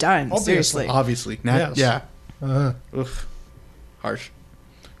piss. done, seriously. Obviously. Yes. Yeah. Uh-huh. Oof. Harsh.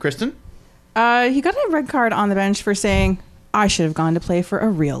 Kristen? He got a red card on the bench for saying, I should have gone to play for a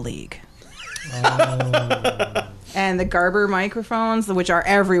real league. And the Garber microphones, which are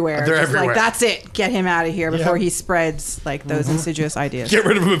everywhere. They're just everywhere. Like, that's it. Get him out of here before Yep. he spreads like those insidious ideas. Get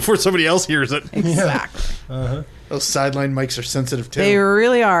rid of him before somebody else hears it. Exactly. Those sideline mics are sensitive too. They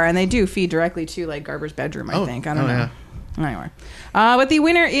really are, and they do feed directly to like Garber's bedroom. I think. I don't know. Yeah. Anyway, but the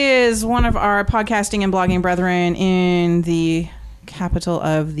winner is one of our podcasting and blogging brethren in the capital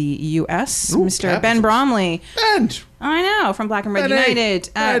of the U.S., Mr. Ben capitals. Bromley. And I know, from Black and Red Ben, hey. United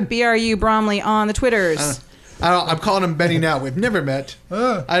at Ben. BRU Bromley on the Twitters. I'm calling him Benny now. We've never met.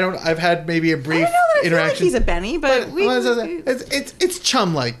 I've had maybe a I brief don't know that I feel like interaction. he's a Benny, but it's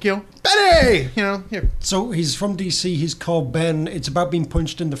chum like, Benny. Here. So he's from DC, he's called Ben. It's about being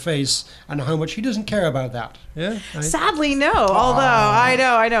punched in the face and how much he doesn't care about that. Yeah? sadly no. Although I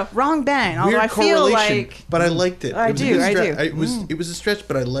know, wrong Ben. Although Weird I feel correlation, like but I liked it. I It was a do, good I stre- do. It was a stretch,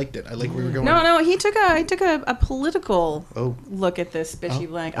 but I liked it. I like where we were going. no. He took a political Oh. look at this bitchy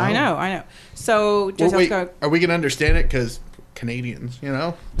blank. Oh. I know. So Well, just wait, go. are we gonna understand it? Because Canadians, It's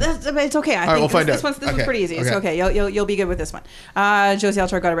okay. I right, think we'll find this out. one's Okay, pretty easy. It's okay. okay. You'll be good with this one. Josie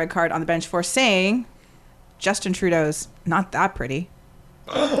Altidore got a red card on the bench for saying Justin Trudeau's not that pretty.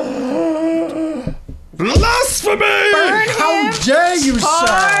 blasphemy! Burn How him, dare you, tar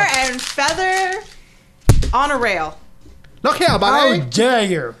sir! and feather on a rail. Look here, How buddy. dare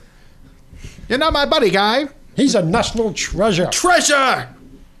you! You're not my buddy, guy. He's a national treasure. Treasure.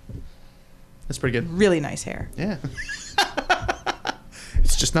 That's pretty good. Really nice hair. Yeah.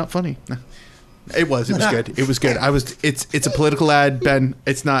 It's just not funny. It was good. It was good. It's a political ad, Ben.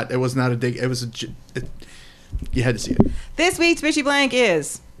 It was not a dig. It was you had to see it. This week's Bitchy Blank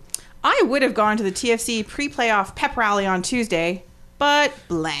is I would have gone to the TFC pre-playoff pep rally on Tuesday, but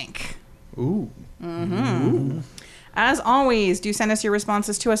blank. Ooh. As always, do send us your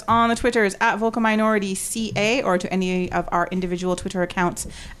responses to us on the Twitters at VocalMinorityCA or to any of our individual Twitter accounts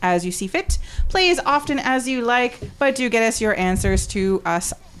as you see fit. Play as often as you like, but do get us your answers to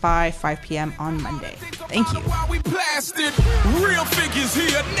us by 5 p.m. on Monday. Thank you. While we blasted, real figures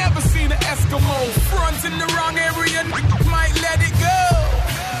here. Never seen an Eskimo. Front in the wrong area, might let it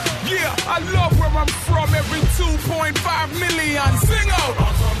go. Yeah, I love where I'm from. Every 2.5 million. Sing out.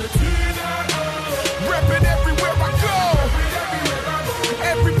 Reppin' everywhere I go.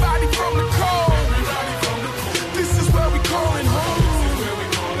 Everybody from the cold. This is where we calling home.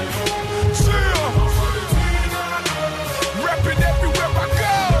 Chill. Reppin' everywhere I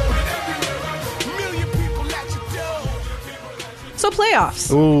go. Million people at your door. So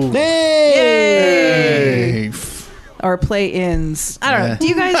playoffs. Ooh. Yay! Hey. Or play-ins. I don't know. Do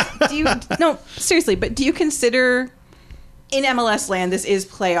you guys, no, seriously, but do you consider, in MLS land, this is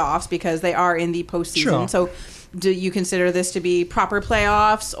playoffs because they are in the postseason. Sure. So do you consider this to be proper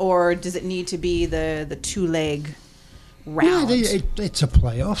playoffs, or does it need to be the two-leg round? Yeah, it's a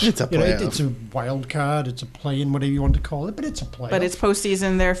playoff. It's a You know, playoff. it's a wild card. It's a play-in, whatever you want to call it. But it's a playoff. But it's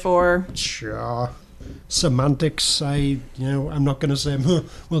postseason, therefore. Sure. Semantics. I'm not going to say,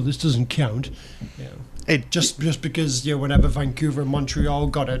 well, this doesn't count. Yeah. Just because whenever Vancouver and Montreal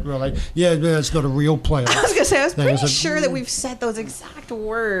got it, we're like, it's not a real playoff. I was going to say, I was pretty There's a- sure that we've said those exact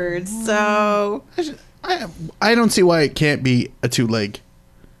words. So I don't see why it can't be a two-leg.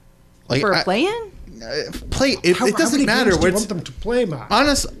 Like, for a play-in? Play it How doesn't many matter. games do you What's want them to play, Mark?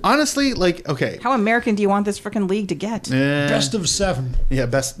 honestly, like, okay. How American do you want this freaking league to get? Best of 7 Yeah,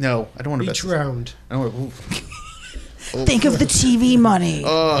 best. No, I don't want to each best. round. I don't want. Think of the TV money.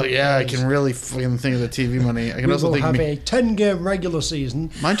 Oh yeah, I can really fucking think of the TV money. I can We also will think. have a 10-game regular season.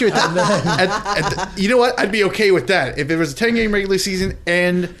 Mind you, you know what? I'd be okay with that if it was a 10-game regular season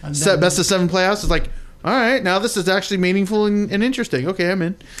and best of 7 playoffs. It's like, all right, now this is actually meaningful and interesting. Okay, I'm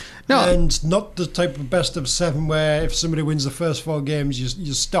in. No, And not the type of best of 7 where if somebody wins the first 4 games,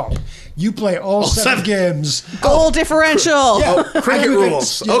 you stop. You play all 7 games. Goal differential. cricket Aggregates.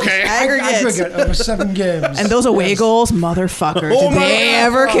 rules. Yeah. Okay. Aggregates. Aggregate over 7 games. And those away goals, motherfucker, Oh did my they God.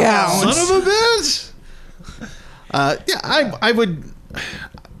 ever count? Son of a bitch. Yeah, I would,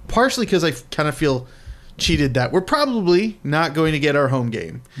 partially because I kind of feel cheated that we're probably not going to get our home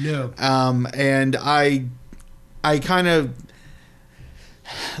game. No. And I kind of,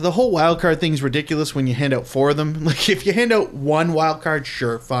 the whole wild card thing is ridiculous when you hand out 4 of them. Like, if you hand out 1 wild card,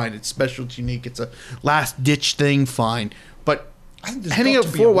 sure, fine. It's special, it's unique. It's a last ditch thing, fine. But I think there's handing got out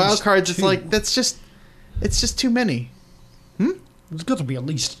to be 4 at wild least cards, it's 2. like, it's just too many. There's got to be at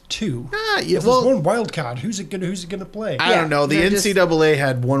least 2. Yeah, If there's well, 1 wild card, who's it gonna play? I don't know. The they're just- NCAA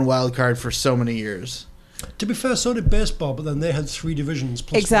had 1 wild card for so many years. To be fair, so did baseball, but then they had 3 divisions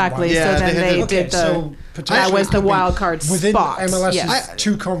plus Exactly. one wild Yeah, so then they had they the- did the. so that was potentially the could be wild card within spot. MLS's Yes.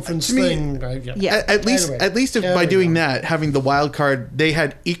 2 conference To me- thing. Yeah. At least, Anyway, if carry by doing on. that, having the wild card, they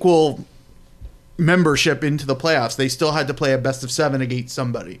had equal membership into the playoffs. They still had to play a best of 7 against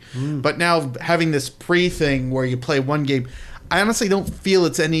somebody. But now having this pre thing where you play 1 game, I honestly don't feel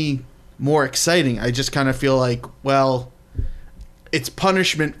it's any more exciting. I just kind of feel like, well, it's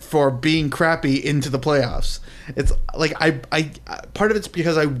punishment for being crappy into the playoffs. It's like I part of it's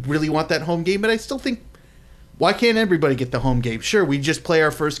because I really want that home game, but I still think, why can't everybody get the home game? Sure, we just play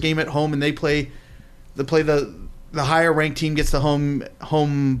our first game at home, and the higher ranked team gets the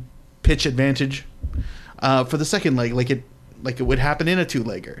home pitch advantage for the second leg, like it would happen in a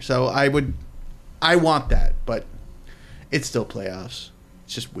 2-legger. So I want that, but it's still playoffs.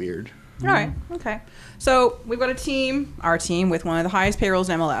 It's just weird. All right. Okay. So we've got our team with one of the highest payrolls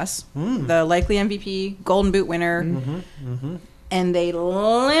in MLS, the likely MVP, Golden Boot winner, and they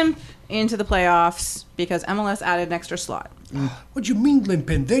limp into the playoffs because MLS added an extra slot. What do you mean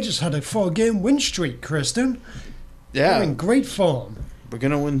limping? They just had a 4-game win streak, Kristen. Yeah, They're in great form. we're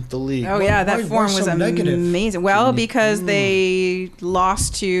gonna win the league. Oh yeah, that why form so was negative? amazing. Well, because they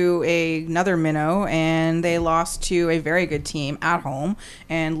lost to another minnow, and they lost to a very good team at home,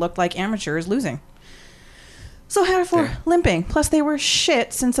 and looked like amateurs losing. So how for Fair. limping? Plus, they were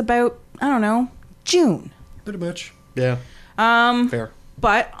shit since about June. Pretty much. Yeah, fair.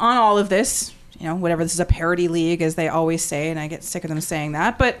 But on all of this, whatever, this is a parody league, as they always say, and I get sick of them saying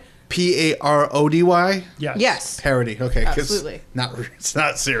that. But PARODY Yes. yes, parody. Okay, 'cause Absolutely. it's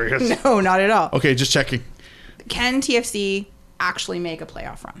not serious. no, not at all. Okay, just checking. Can TFC actually make a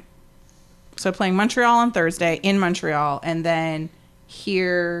playoff run? So playing Montreal on Thursday in Montreal, and then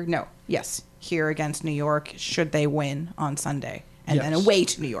here against New York, should they win on Sunday, and then Yes. away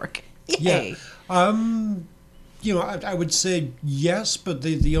to New York. Yay. Yeah. I would say yes, but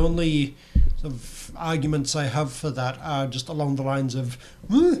the only sort of arguments I have for that are just along the lines of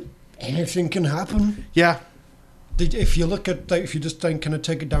anything can happen. Yeah, if you look at, if you just then kind of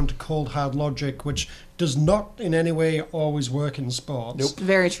take it down to cold hard logic, which does not in any way always work in sports.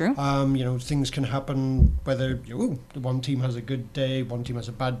 Very true. Things can happen whether one team has a good day, one team has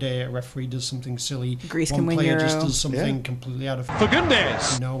a bad day, a referee does something silly, Greece one can win player just Euro. does something completely out of For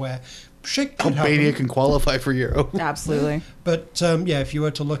goodness! nowhere. Shit can Albania happen. can qualify for Euro. Absolutely. But if you were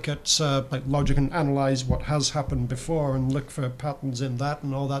to look at like logic and analyze what has happened before and look for patterns in that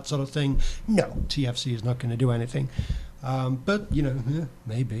and all that sort of thing, no, TFC is not going to do anything. But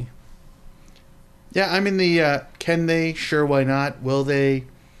maybe. Yeah, I'm in the can they? Sure, why not? Will they?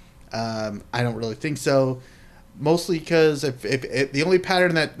 I don't really think so. Mostly because if the only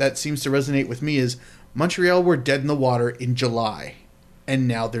pattern that seems to resonate with me is Montreal were dead in the water in July, and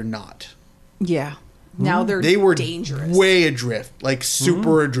now they're not. Yeah. Now They were dangerous. way adrift, like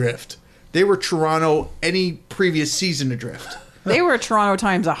super adrift. They were Toronto any previous season adrift. They were Toronto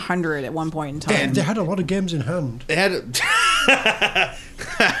times 100 at one point in time. They had a lot of games in hand. They had.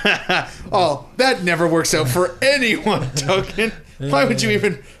 Oh, that never works out for anyone, Token. Why would you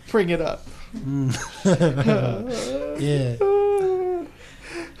even bring it up? Yeah.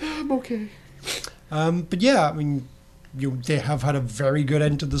 I'm okay. But yeah, I mean, they have had a very good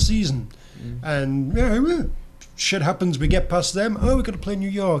end to the season. And shit happens, we get past them. Oh, we've got to play New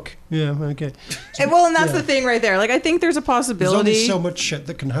York. Yeah, okay. And that's the thing right there. Like, I think there's a There's possibility only so much shit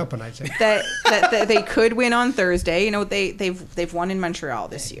that can happen, I think. that they could win on Thursday. They've won in Montreal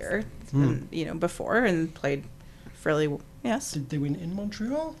this year, before and played fairly. Yes. Did they win in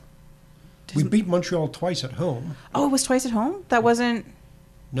Montreal? We beat Montreal twice at home. Oh, it was twice at home. That wasn't.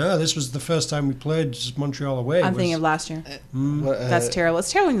 No, this was the first time we played Montreal away. I'm thinking of last year. What, That's terrible.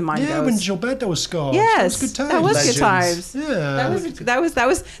 It's terrible when the mind yeah, goes. when Gilberto scored. Yes, That was good times. that was Legends. good times. Yeah.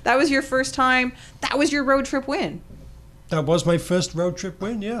 That was your first time. That was your road trip win. That was my first road trip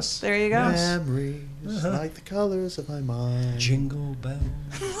win, yes. There you go. Memories like the colors of my mind. Jingle bells,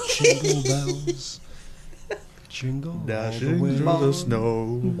 jingle bells. Jingle all the Dashing way. through the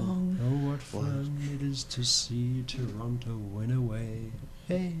snow. Oh, what fun it is to see Toronto win away.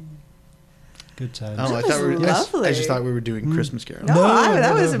 Hey. Good times. Oh, I That thought we was were, I lovely. just thought we were doing Christmas Carol. No,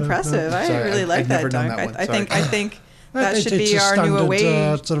 that was no. impressive. I Sorry, really like I'd never that, done Doug. that one. I think Well, that it's- should it's be a our new standard,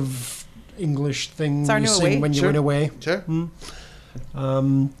 away. sort of English thing It's our you new sing away. when you Sure. win away. Sure.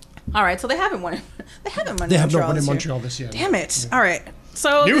 All right, so they haven't won. They haven't won. They in have not Montreal won in this year. Montreal this year. Damn it! All right,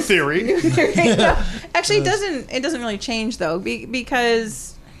 so New theory. No, actually, it doesn't really change though,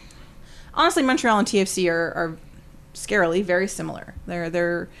 because honestly, Montreal and TFC are scarily very similar.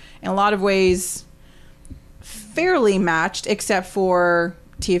 They're in a lot of ways fairly matched, except for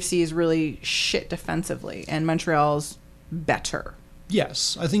TFC is really shit defensively, and Montreal's better.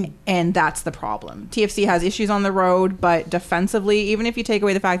 Yes, I think And that's the problem. TFC has issues on the road, but defensively, even if you take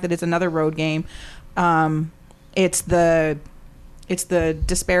away the fact that it's another road game, it's the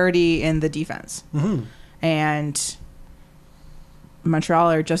disparity in the defense. Mm-hmm. And Montreal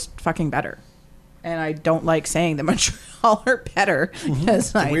are just fucking better. And I don't like saying that Montreal are better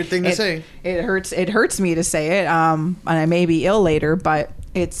because It's a weird thing to say. It hurts me to say it. And I may be ill later, but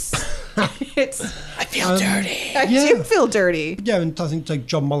it's I feel dirty. I Yeah. do feel dirty. Yeah, and I think like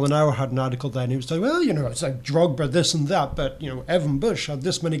John Molinaro had an article there, and he was like, well, it's like Drogba this and that, but Evan Bush had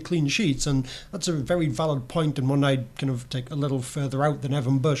this many clean sheets, and that's a very valid point, and one I'd kind of take a little further out than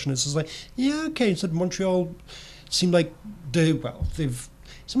Evan Bush, and it's just like, yeah, okay, so Montreal seemed like they've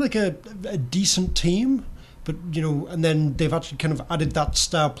seemed like a decent team, but and then they've actually kind of added that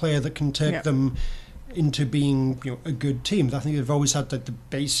star player that can take them into being a good team. I think they've always had the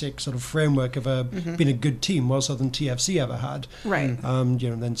basic sort of framework of being a good team, more so than TFC ever had. Right.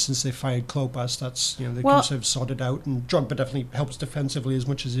 Then since they fired Klopas, that's they Well- kind of sorted out, and Drogba definitely helps defensively as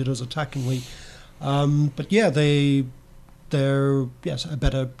much as he does attackingly. But yeah, they're a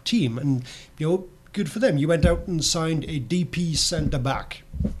better team, and good for them. You went out and signed a DP centre back,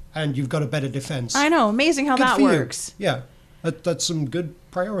 and you've got a better defence. I know. Amazing how Good that for you. works. Yeah, that's some good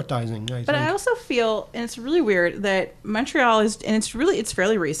prioritizing. I But think. I also feel, and it's really weird, that Montreal is, and it's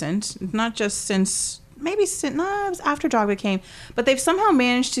fairly recent, not just since, it was after Drogba came, but they've somehow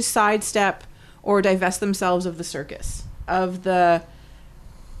managed to sidestep or divest themselves of the circus, of the,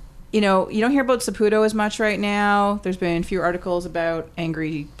 you don't hear about Saputo as much right now. There's been a few articles about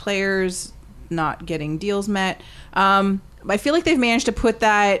angry players not getting deals met. I feel like they've managed to put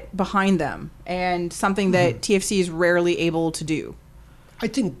that behind them, and something that TFC is rarely able to do. I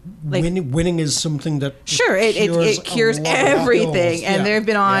think Like- winning is something that Sure, it cures a lot of everything, goals. and Yeah. they've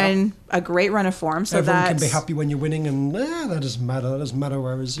been on a great run of form. So Everyone that's can be happy when you're winning, and that doesn't matter. That doesn't matter.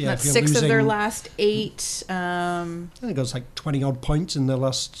 Whereas, yeah, that's if you're 6 losing, of their last 8. I think it was like 20 odd points in their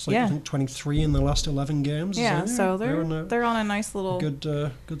last. Like, Yeah. I think 23 in the last 11 games. Yeah, so on they're on a nice little.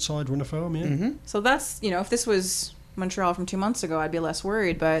 a good solid run of form. Yeah. So that's, if this was Montreal from 2 months ago, I'd be less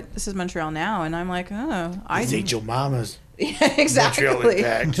worried. But this is Montreal now, and I'm like, I This ain't your mama's yeah, exactly. Montreal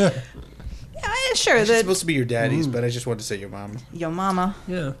Impact. Yeah, sure. It's The supposed to be your daddy's, but I just wanted to say your mama. yo mama.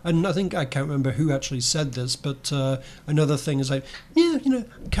 Yeah, and I think I can't remember who actually said this, but another thing is like,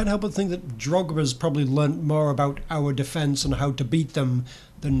 can't help but think that Drogba's probably learnt more about our defence and how to beat them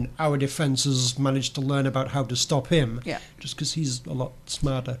than our defence has managed to learn about how to stop him. Yeah. Just because he's a lot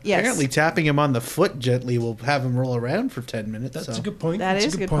smarter. Yes. Apparently, tapping him on the foot gently will have him roll around for 10 minutes. That's so. a good point. That That's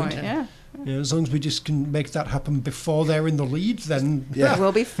is a good point. Yeah. Yeah, as long as we just can make that happen before they're in the lead, then Yeah.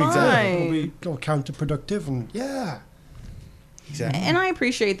 We'll be fine. it'll be all counterproductive. And Exactly. And I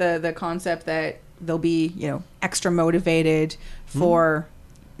appreciate the concept that they'll be, extra motivated for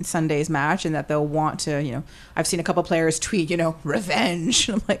Sunday's match, and that they'll want to, I've seen a couple players tweet, revenge.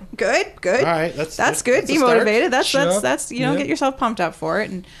 I'm like, good. All right, That's good. a Be start. motivated. That's Sure. Yeah. get yourself pumped up for it.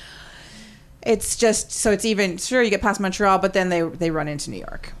 And it's just so it's even sure you get past Montreal, but then they run into New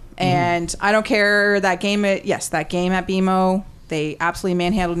York. And I don't care that game at BMO, they absolutely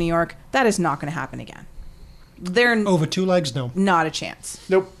manhandled New York. That is not going to happen again. They're over 2 legs now. not a chance.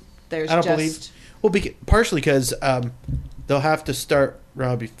 Nope. There's I don't just believe. Well, partially because they'll have to start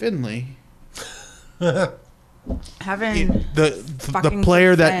Robbie Finley. having The fucking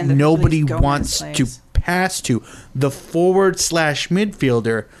player that friend that nobody Feliz Gomez wants plays. to pass to, the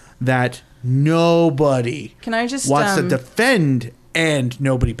forward/midfielder that nobody Can I just wants to defend and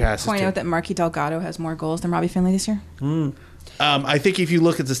nobody passes point to. out that Marky Delgado has more goals than Robbie Finley this year? I think if you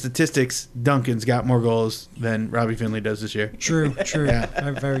look at the statistics, Duncan's got more goals than Robbie Finley does this year. True.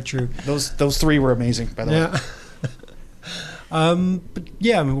 Yeah. Very true. Those 3 were amazing, by the way. Yeah. But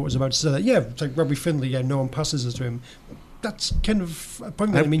yeah, I mean, what was I about to say? That? Yeah, it's like Robbie Finley. Yeah, no one passes it to him. That's kind of a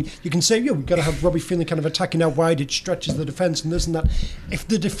point. I mean, you can say, we've got to have Robbie Finley kind of attacking out wide. It stretches the defence and this and that. If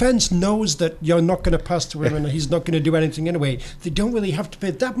the defence knows that you're not going to pass to him and he's not going to do anything anyway, they don't really have to pay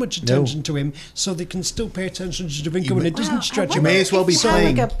that much attention to him, so they can still pay attention to Javinko and it doesn't stretch him. may as well be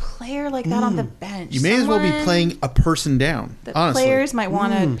playing- like a player like that on the bench. You may as well be Someone playing a person down, that honestly. players might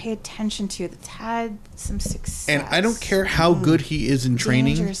want to pay attention to that's had some success. And I don't care how good he is in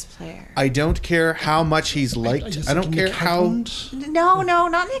training. Dangerous player. I don't care how much he's liked. I don't care how... No,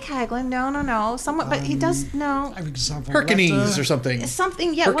 not Nick Haglund. No. Someone, but he does no. Hercules or something.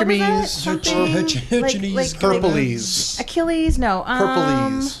 Something, yeah. Hercules, what was that? Something Hercules, Hercules. Achilles, no.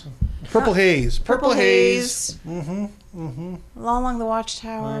 Hercules. Purple Haze. Purple Haze. Along the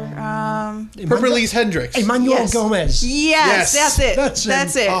Watchtower. Hercules Hendricks. Emmanuel Yes. Gomez. Yes, that's it.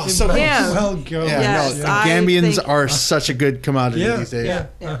 That's him. it. Oh, so good. Yeah. Well, Gomez. Yeah, Yes, no, I Gambians think- are such a good commodity Yeah, these days.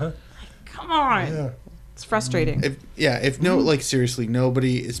 yeah. Come on. Yeah. It's frustrating. If seriously,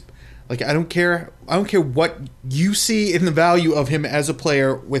 nobody is like, I don't care what you see in the value of him as a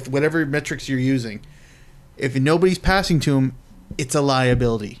player with whatever metrics you're using. If nobody's passing to him, it's a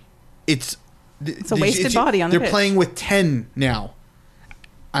liability. It's a wasted body on the They're pitch. playing with 10 now.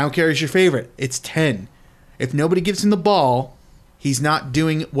 I don't care who's your favorite. It's 10. If nobody gives him the ball, he's not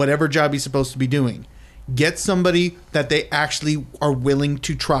doing whatever job he's supposed to be doing. Get somebody that they actually are willing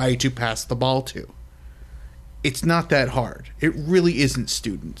to try to pass the ball to. It's not that hard. It really isn't,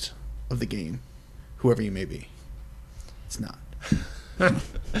 students of the game, whoever you may be. It's not.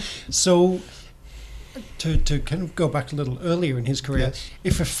 So, to kind of go back a little earlier in his career, Yes.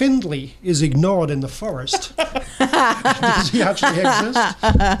 if a Findlay is ignored in the forest, does he actually exist?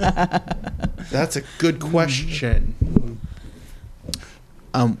 That's a good question.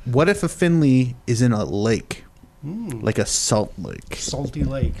 What if a Finley is in a lake, like a salt lake? Salty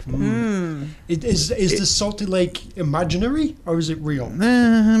Lake. Is the Salty Lake imaginary or is it real?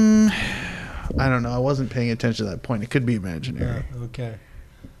 I don't know. I wasn't paying attention to that point. It could be imaginary. Okay.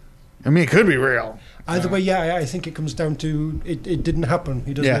 I mean, it could be real. Either way, yeah, I think it comes down to it didn't happen.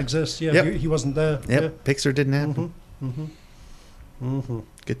 He doesn't Yeah. exist. Yeah, Yep. he wasn't there. Yep. Pixar didn't happen. Mm-hmm.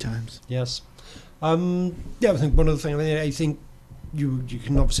 Good times. Yes. Yeah, I think one other thing. I think you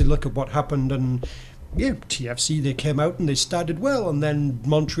can obviously look at what happened, and yeah, TFC, they came out and they started well, and then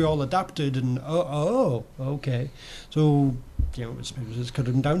Montreal adapted, and okay. So it's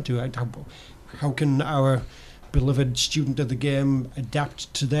come down to how can our beloved student of the game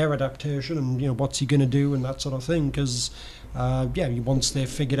adapt to their adaptation, and what's he going to do and that sort of thing, because once they've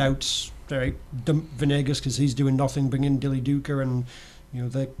figured out, all right, dump Venegas because he's doing nothing, bring in Dilly Duker, and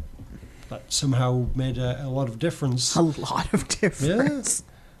that somehow made a lot of difference. A lot of difference.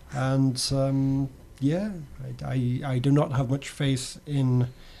 And I do not have much faith in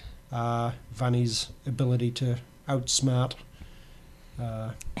Vanny's ability to outsmart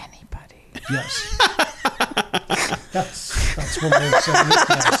Anybody. Yes. that's one way of saying it.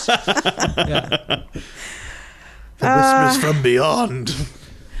 Yes. Yeah. The whispers from beyond.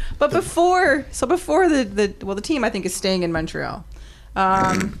 But before the team I think is staying in Montreal.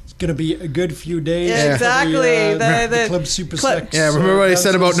 It's going to be a good few days. Yeah, exactly. The Club Super Sex. Yeah, remember what I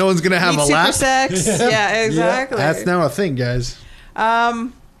said about no one's going to have a lap? Super sex. Yeah, exactly. That's now a thing, guys.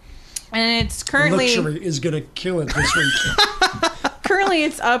 And it's currently Luxury is going to kill it this week. Currently,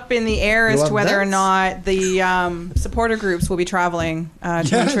 it's up in the air as love to whether or that? not the supporter groups will be traveling to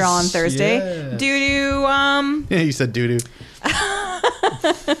Montreal on Thursday. yeah. Due to Yeah, you said doo-doo.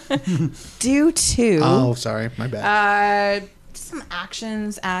 Oh, sorry. My bad. some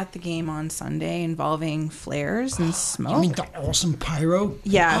actions at the game on Sunday involving flares and You smoke. mean that awesome pyro?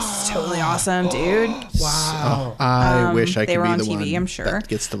 Yes, totally awesome, dude. Wow. I wish I they could were be on the TV, one I'm sure. that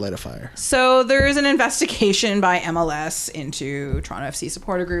gets to light a fire. So there is an investigation by MLS into Toronto FC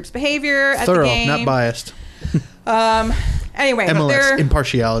supporter group's behavior at the Thorough, game. not biased. Anyway, but MLS, they're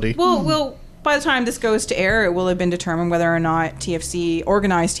impartiality. We'll by the time this goes to air, it will have been determined whether or not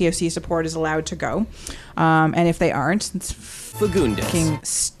organized TFC support is allowed to go. And if they aren't, it's fucking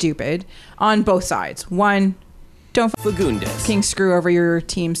stupid on both sides. One, don't fucking screw over your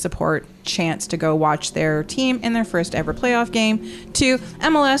team support chance to go watch their team in their first ever playoff game. Two,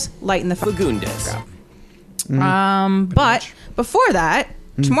 MLS, lighten the fuck up. But before that,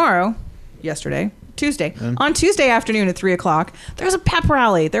 Tuesday, on Tuesday afternoon at 3:00, there's a pep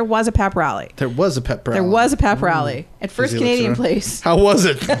rally. There was a pep rally. There was a pep rally. There was a pep rally at First Busy Canadian looks around. Place. How was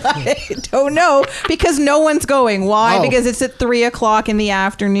it? I don't know because no one's going. Why? Oh. Because it's at 3:00 in the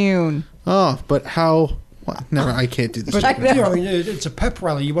afternoon. Oh, but how? What? Never. I can't do this. But I know. it's a pep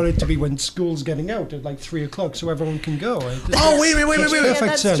rally. You want it to be when school's getting out at like 3:00, so everyone can go. Oh, wait. Makes Yeah, perfect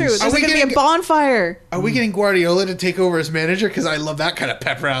that's sense. true. There's Are we going to be a getting- bonfire. Are we getting Guardiola to take over as manager? Because I love that kind of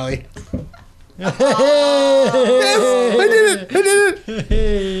pep rally. Yes, I did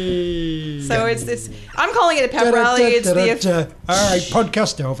it. So it's. I'm calling it a pep rally. It's the. All right,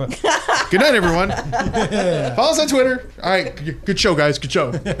 podcast over. Good night, everyone. Follow us on Twitter. All right, good show, guys. Good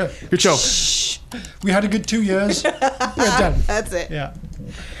show. Good show. We had a good 2 years. We're done. That's it. Yeah.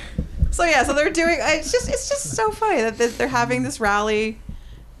 So they're doing. It's just so funny that they're having this rally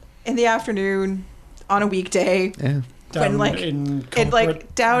in the afternoon on a weekday. Yeah. Down in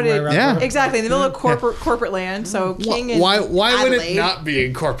corporate, down in wherever. Yeah. exactly in the middle of corporate land. So King and Why would it Adelaide. not be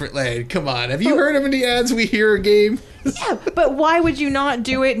in corporate land? Come on. Have you heard of any ads we hear a game? Yeah, but why would you not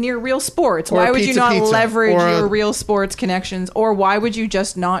do it near Real Sports? Or Why a would you Pizza not Pizza. leverage Or a- your Real Sports connections? Or why would you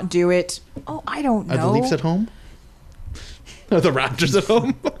just not do it? Oh, I don't know. Are the Leafs at home? Are the Raptors at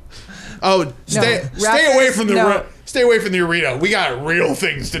home? Oh, stay Raptors, away from the no. stay away from the arena. We got real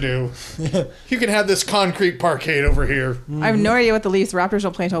things to do. You can have this concrete parkade over here. I have no idea what the Leafs. Raptors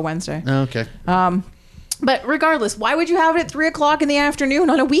don't play until Wednesday. Okay. But regardless, why would you have it at 3:00 in the afternoon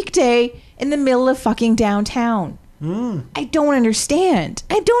on a weekday in the middle of fucking downtown? I don't understand.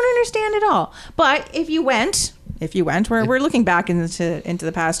 I don't understand at all. But if you went, we're looking back into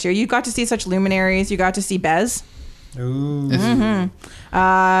the past year. You got to see such luminaries. You got to see Bez. Ooh.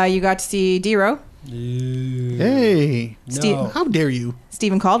 You got to see Dero, Hey. Steve, No. How dare you?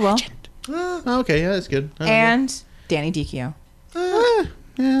 Stephen Caldwell, Okay, yeah, that's good. and Danny Dicchio.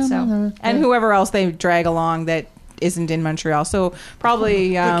 Yeah, So, and whoever else they drag along that isn't in Montreal. So probably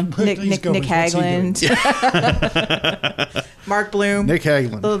Nick Please go, Nick what's he doing? Hagland, Mark Bloom. Nick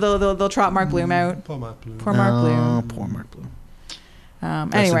Hagelin. They'll trot Mark Bloom out. Poor Matt Blue. Poor Mark Bloom. Oh, poor Mark Bloom.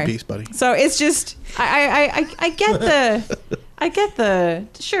 Rest Anyway, in peace, buddy. so it's just I get the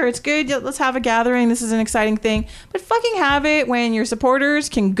sure, it's good. Let's have a gathering. This is an exciting thing, but fucking have it when your supporters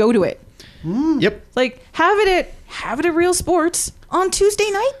can go to it. Yep. Like have it at Real Sports on Tuesday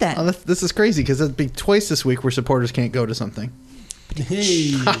night then. Oh, this is crazy because it'd be twice this week where supporters can't go to something.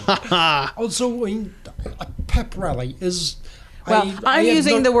 Hey. Also, a pep rally is. Well, I'm have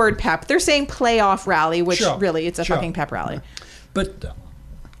using not- the word pep. They're saying playoff rally, which Sure, really it's a sure. fucking pep rally. But Is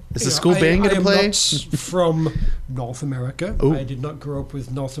you the know, school band I going to am play? not from North America. Ooh. I did not grow up with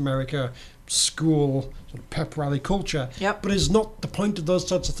North America school sort of pep rally culture. Yep. But is not the point of those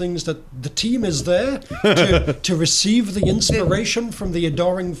sorts of things that the team is there to receive the inspiration from the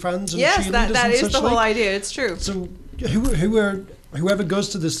adoring fans and Yes, cheerleaders that and is such the whole like? idea. It's true. So whoever goes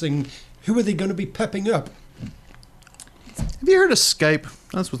to this thing, who are they going to be pepping up? Have you heard of Skype?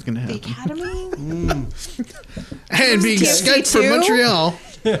 That's what's going to The happen. Academy. And being TFC Skyped from too? Montreal,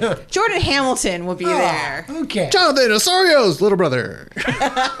 Jordan Hamilton will be there. Okay. Jonathan Osorio's little brother.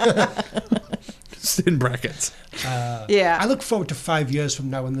 It's in brackets. Yeah. I look forward to 5 years from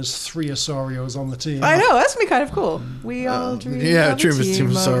now when there's 3 Osorios on the team. I know, that's gonna be kind of cool. We all dream yeah, of dream a of a team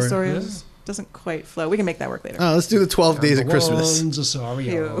of Osorios. Doesn't quite flow. We can make that work later. Let's do the 12 days of Number Christmas. one's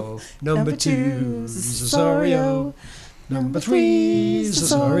Osorio. Ew. Number two's Osorio. Number three's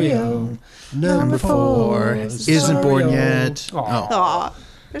Osorio. Number four Isn't born yet. Aw. Aw.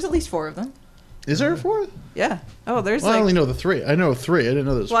 There's at least 4 of them. Is there a fourth? Yeah. Oh, there's Well, I like. only know the 3. I know 3. I didn't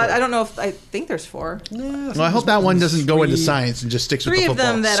know there was Well, 4. I don't know if I think there's 4. Well, I hope that one doesn't go into science and just sticks with 3 the of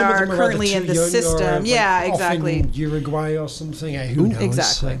football. them that Some of are them currently either in the too young or, system. like, Yeah, off in exactly. Uruguay or something. Who knows?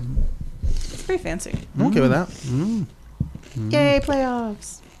 Exactly. It's pretty fancy. I'm okay with that. Yay,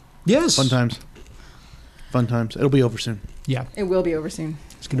 playoffs. Yes. Fun times. Fun times. It'll be over soon. Yeah. It will be over soon.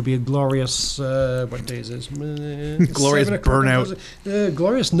 It's going to be a glorious, what day is this? Glorious 7 o'clock, burnout.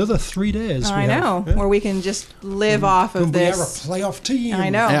 Glorious another 3 days. I we have. know. Yeah. Where we can just live off of And we are a this. playoff team. I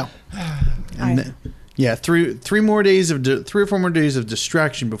know. Yeah. And yeah, three more days of 3 or 4 more days of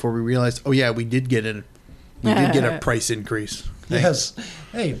distraction before we realized, oh yeah, we did get a price increase. Yes.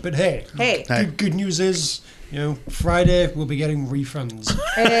 Hey, but hey. Hey. Good news is, Friday we'll be getting refunds.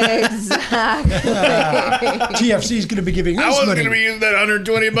 Exactly. TFC is going to be giving us money. using that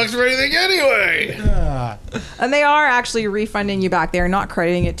 $120 for anything anyway. And they are actually refunding you back. They're not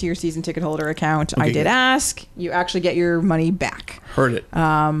crediting it to your season ticket holder account. I Okay, did good. ask. You actually get your money back. Heard it.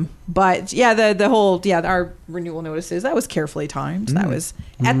 But yeah, the whole our renewal notices, that was carefully timed. That was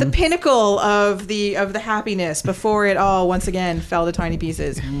at the pinnacle of the happiness before it all once again fell to tiny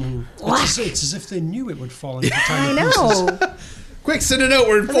pieces. It's as if they knew it would fall into tiny I pieces. know. Quick, send it out.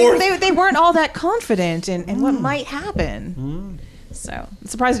 We're in I mean, 4th. they weren't all that confident in what might happen. So I'm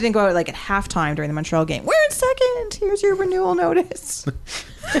surprised it didn't go out like at halftime during the Montreal game. We're in second. Here's your renewal notice.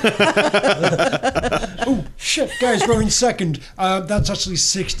 Oh, shit, guys, we're in second. That's actually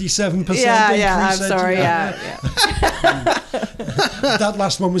 67% Yeah, I'm increase. sorry. Yeah. That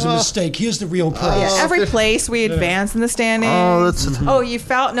last one was a mistake. Here's the real price. Every place we advance in the standings. Oh, that's. Oh, you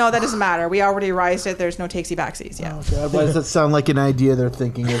felt? No, that doesn't matter. We already raised it. There's no takesy-backsies. Yeah. Why does that sound like an idea they're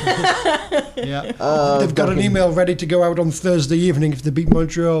thinking of? Yeah. They've got an email ready to go out on Thursday evening if they beat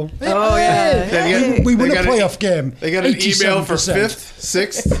Montreal. Oh, yeah. They We win They a got an- playoff game. They got an email for 87%. 5th,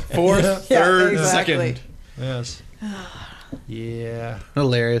 6th, 4th, Yeah, 3rd, exactly. 2nd. Yes. Yeah.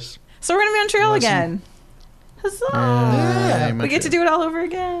 Hilarious. So we're going to be on Montreal again. Huzzah. Yeah. We get to do it all over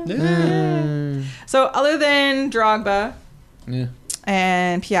again. Yeah. So other than Drogba Yeah.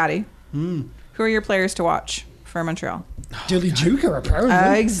 and Piatti, who are your players to watch for Montreal? Dilly Juker,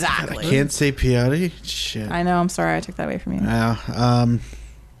 apparently. Exactly. Can't say Piatti. Shit. I know. I'm sorry. I took that away from you. Yeah.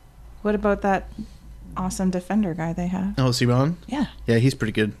 What about that awesome defender guy they have? Oh, Simon? Yeah. Yeah, he's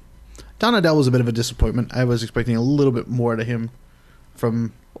pretty good. Donadell was a bit of a disappointment. I was expecting a little bit more to him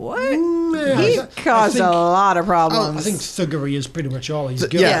from. What? Yeah, He I caused think- a lot of problems. I think thuggery is pretty much all he's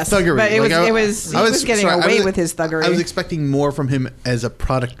got. Yeah, Yes, thuggery. but it Like, was he was getting sorry, I away was- with his thuggery. I was expecting more from him as a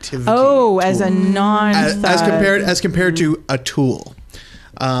productivity. Oh, as a tool. non as compared to a tool.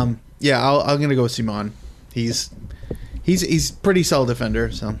 Yeah, I'm gonna go with Simon. He's pretty solid defender.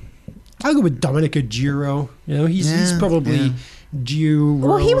 So I'll go with Dominica Giro. He's probably due.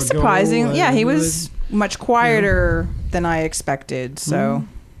 Well, he was a goal, surprising. Yeah, he and, was much quieter than I expected. So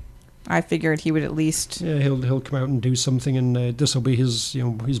I figured he would at least. Yeah, he'll come out and do something, and this will be his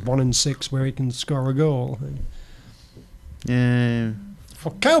his 1 in 6 where he can score a goal. yeah. For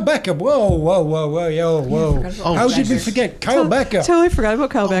Kyle Becker, whoa, yo. Oh, How did we Jesus. forget Kyle Becker? Totally forgot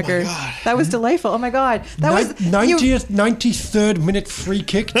about Kyle Becker. God. That was delightful. Oh my god, that was 93rd minute free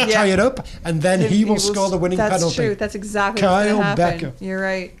kick to tie it up, and then he will score the winning That's penalty. true. That's exactly Kyle what's going to happen. Becker. You're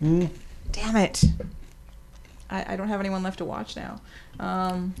right. Damn it. I don't have anyone left to watch now.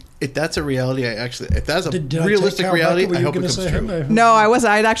 If that's a reality, if that's a Did I realistic take Kyle reality, Becker? Were I you hope it gonna comes say him? true. No, I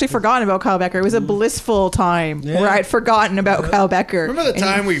wasn't. I'd actually forgotten about Kyle Becker. It was a blissful time Yeah. where I'd forgotten about Kyle Becker. Remember the And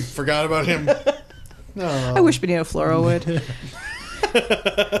time we forgot about him? No. I wish Benito Floro would.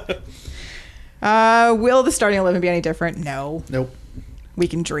 Will the starting 11 be any different? No. Nope. We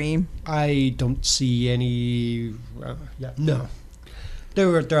can dream. I don't see any. No.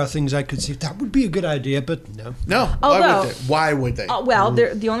 There are things I could see. That would be a good idea, but no. No. Although- Why would they?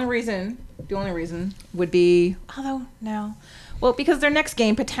 The only reason would be, although no, well, because their next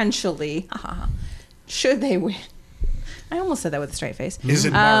game potentially, should they win, I almost said that with a straight face. Is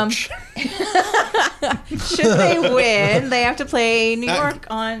in March. Should they win, they have to play New York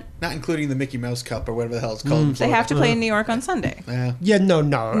on. Not including the Mickey Mouse Cup or whatever the hell it's called. They have to play New York on Sunday. Yeah. Yeah, no.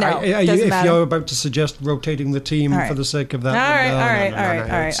 No, If doesn't matter. you're about to suggest rotating the team All right. for the sake of that,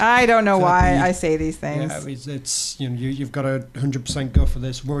 All right. I don't know why I say these things. Yeah, it's you've got to 100% go for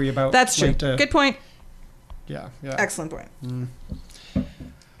this. Worry about That's true. later. Good point. Yeah. Excellent point.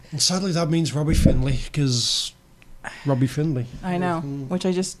 And sadly, that means Robbie Finley because Robbie Finley. I know. Which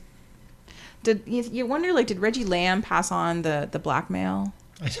I just did. You wonder, like, did Reggie Lamb pass on the blackmail?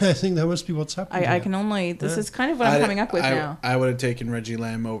 I think that must be what's happening. I can only. This is kind of what I'm coming up with now. I would have taken Reggie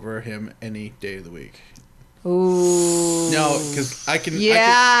Lamb over him any day of the week. Ooh. No, because I can.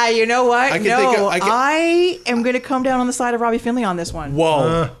 Yeah, you know what? I can think of- I am going to come down on the side of Robbie Finley on this one.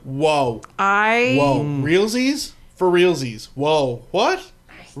 Whoa. Whoa. Realsies? For realsies. Whoa. What?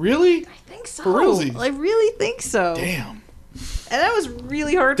 Really? I think so. For realsies. I really think so. Damn. And that was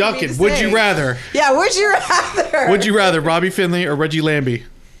really hard for me Duncan, to would say. you rather? Yeah, would you rather? Would you rather Robbie Finley or Reggie Lambie?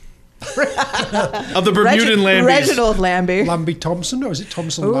 Of the Bermudan Lambies. Reginald Lambie. Lambie Thompson, or is it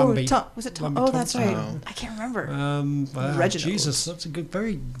Thompson Ooh, Lambie? was it Tom? Lambie Oh, that's right. Thompson. I can't remember. Reginald. Jesus, that's a good,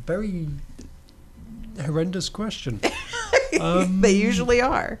 very, very horrendous question. They usually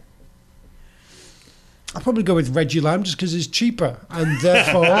are. I'll probably go with Reggie Lamb just because he's cheaper, and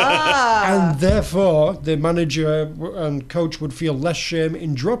therefore, the manager and coach would feel less shame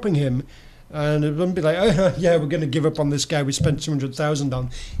in dropping him, and it wouldn't be like, oh, yeah, we're going to give up on this guy we spent 200,000 on.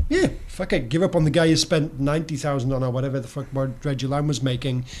 Yeah, fuck it, give up on the guy you spent 90,000 on or whatever the fuck Reggie Lamb was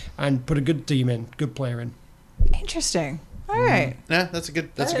making, and put a good team in, good player in. Interesting. All right. Yeah, that's a good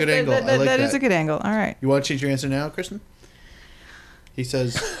angle. I like That that. is a good angle. All right. You want to change your answer now, Kristen? He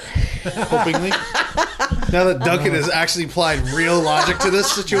says, hopingly. Now that Duncan has actually applied real logic to this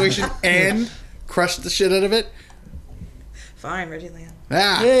situation and crushed the shit out of it. Fine, Reggie Lamb.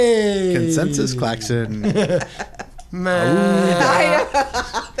 Ah, Yay! consensus, Claxon. Man.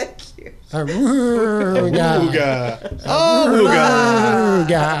 Thank you. Aruga. Ooga. Oh,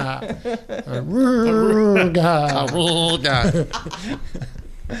 Aruga.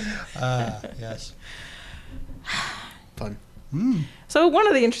 Ooga. Yes. Fun. So one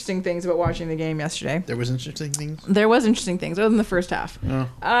of the interesting things about watching the game yesterday, There was interesting things. there was interesting things other than the first half,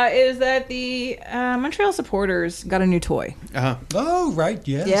 is that the Montreal supporters got a new toy. Uh-huh. Oh, right,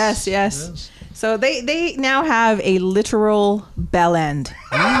 yes. Yes. So they now have a literal bell end.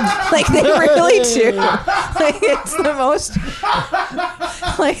 Like they really do. Like it's the most.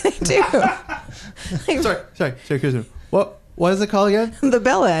 Like they do. Like, Sorry, Kristen. What is it called again? the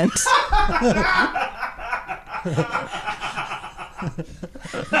bell end.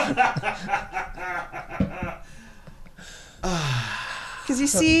 Because you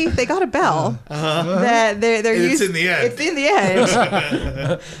see, they got a bell that they're And it's using. in the end. It's in the end.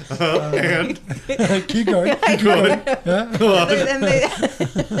 And Keep going. And they,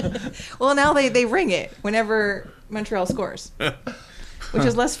 well, now they ring it whenever Montreal scores, which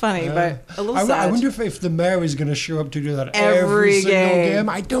is less funny, but a little I sad. wonder if the mayor is going to show up to do that Every single game. game.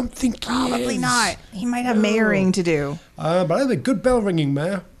 I don't think he Probably is. not. He might have mayoring to do. But I have a good bell ringing,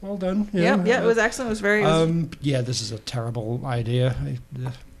 mayor. Well done. Yep, it was excellent. It was very Yeah, this is a terrible idea.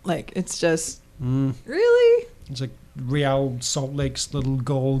 like it's just really. It's like Real Salt Lake's little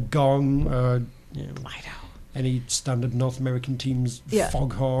goal gong. I know. Any standard North American team's Yeah.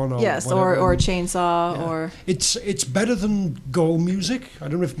 foghorn or Yes, whatever. or chainsaw Yeah. or It's better than goal music. I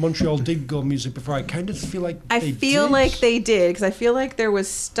don't know if Montreal did goal music before. I kind of feel like I they feel did. like they did because I feel like there was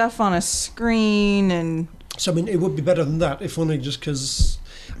stuff on a screen and So I mean, it would be better than that if only just because.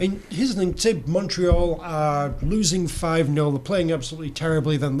 I mean, here's the thing: say Montreal are losing 5-0, they're playing absolutely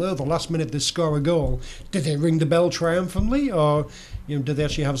terribly. Then the last minute they score a goal. Did they ring the bell triumphantly, or did they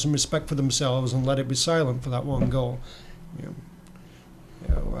actually have some respect for themselves and let it be silent for that one goal?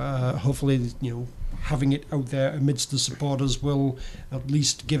 Hopefully, having it out there amidst the supporters will at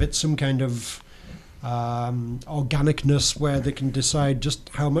least give it some kind of organicness where they can decide just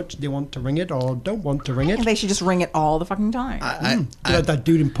how much they want to ring it or don't want to ring it. they should just ring it all the fucking time. Like that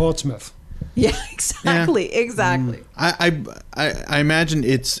dude in Portsmouth. Yeah, exactly, exactly. I imagine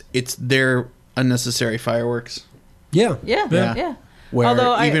it's their unnecessary fireworks. Yeah. Yeah. Where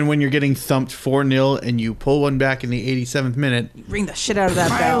Although even when you're getting thumped 4-0 and you pull one back in the 87th minute, Ring the shit out of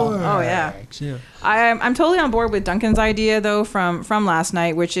that bell. Oh yeah. Yeah. I'm totally on board with Duncan's idea though from last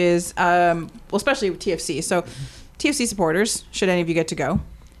night, which is especially with TFC. So TFC supporters, should any of you get to go,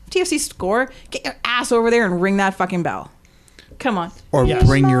 if TFC score, get your ass over there and ring that fucking bell. Come on. or Yes.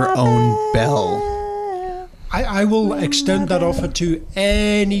 bring your own bell. I will extend that offer to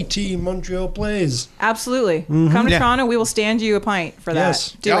any team Montreal plays. Absolutely. Come to Yeah. Toronto. We will stand you a pint for that.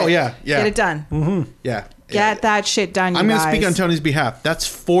 Yes. Do Oh, it. yeah, yeah. Get it done. Yeah. Get that shit done, you I'm going to guys. speak on Tony's behalf. That's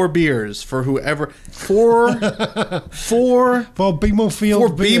 4 beers for whoever. 4 For BMO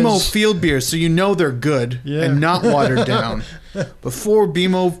Field beers. BMO Field beers, so you know they're good Yeah. and not watered down. But 4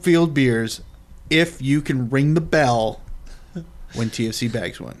 BMO Field beers, if you can ring the bell when TFC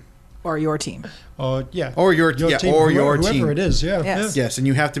bags one. Or your team. Or your team, your whoever team. it is, yeah. Yes. Yes, and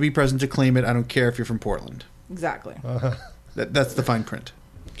you have to be present to claim it. I don't care if you're from Portland. Exactly. That's the fine print.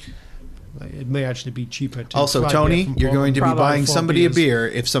 Yeah. It may actually be cheaper. To Also, fly Tony, beer from you're going to be Portland. buying Four somebody a beers. beer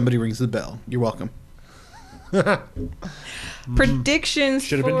if somebody rings the bell. You're welcome. Predictions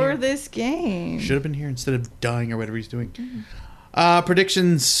Should've been for here. this game. Should have been here instead of dying or whatever he's doing.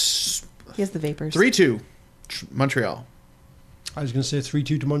 Predictions He has the vapors. 3-2 Montreal. I was going to say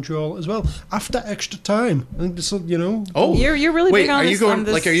 3-2 to Montreal as well. After extra time. I think this will, Oh, You're really wait. big on Are you this. going on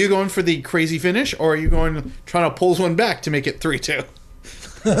this. are you going for the crazy finish, or are you going trying to pull one back to make it 3-2?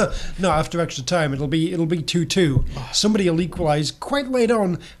 No, after extra time, it'll be 2-2. Somebody will equalise quite late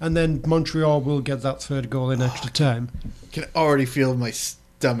on, and then Montreal will get that third goal in extra time. Can already feel my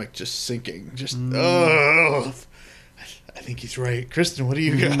stomach just sinking. Just oh, I think he's right. Kristen, what do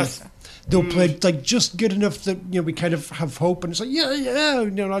you got? They'll play like just good enough that we kind of have hope, and it's like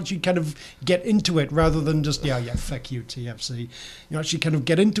actually kind of get into it rather than just fuck you TFC. Actually kind of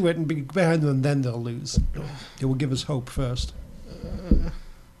get into it and be behind them, and then they'll lose. They will give us hope first.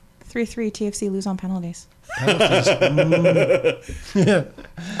 3-3 TFC lose on penalties. Penalties.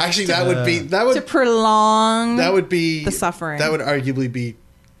 Actually, that would To prolong be the suffering. That would arguably be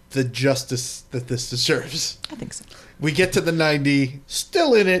the justice that this deserves. I think so. We get to the 90,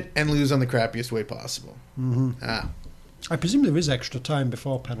 still in it, and lose on the crappiest way possible. I presume there is extra time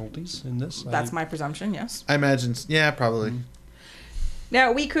before penalties in this. That's my presumption, yes. I imagine. Yeah, probably.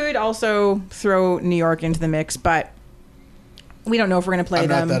 Now, we could also throw New York into the mix, but we don't know if we're going to play I'm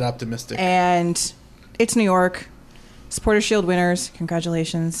them. not that optimistic. And it's New York. Supporters Shield winners.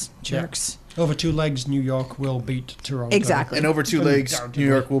 Congratulations, jerks. Over 2 legs, New York will beat Toronto. Exactly. And over 2 legs, Undoubtedly. New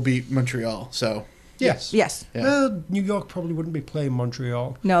York will beat Montreal. So Yes. Yes. Yeah. New York probably wouldn't be playing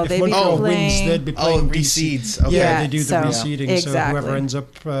Montreal. No, if they'd be Montreal playing- wins, they'd be playing DC. reseeds. Okay. Yeah, Yeah, they do the so- reseeding. So exactly. whoever ends up,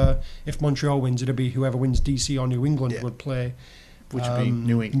 if Montreal wins, it'll be whoever wins DC or New England would play. Which would be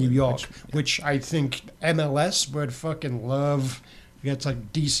New England. New York, which I think MLS would fucking love. It's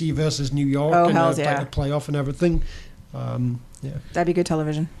like DC versus New York Oh, and hells like yeah. a playoff and everything. That'd be good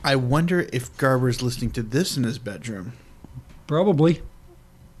television. I wonder if Garber's listening to this in his bedroom. Probably.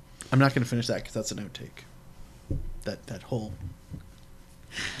 I'm not going to finish that because that's an outtake. That whole.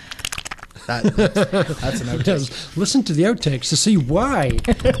 That's an outtake. Yes. Listen to the outtakes to see why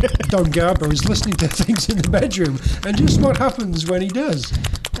Don Garber is listening to things in the bedroom and just what happens when he does.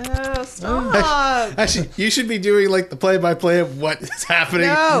 Oh, stop. Actually, you should be doing like the play-by-play of what is happening,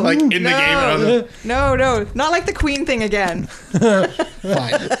 No. like in the game. And other. No, not like the Queen thing again.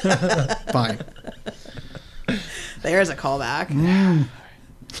 Fine, fine. There's a callback.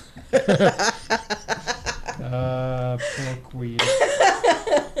 Poor Queen.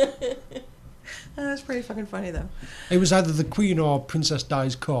 That's pretty fucking funny, though. It was either the Queen or Princess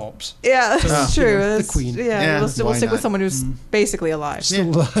Di's corpse. Yeah, that's true. the That's- Queen. Yeah, we'll why stick with not? someone who's basically alive. Still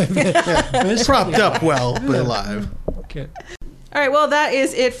alive. Propped up well, but alive. Okay. All right, well, that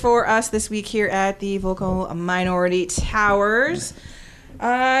is it for us this week here at the Vocal Minority Towers.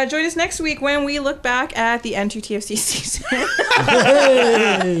 Join us next week when we look back at the N2TFC season.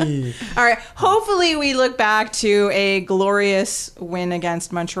 Hey. All right, hopefully we look back to a glorious win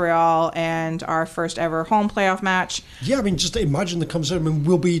against Montreal and our first ever home playoff match. Yeah, I mean, just imagine the conversation. I mean,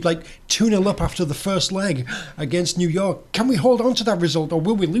 we'll be like 2-0 up after the first leg against New York. Can we hold on to that result, or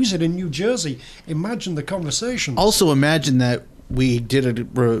will we lose it in New Jersey? Imagine the conversation. Also, imagine that we did a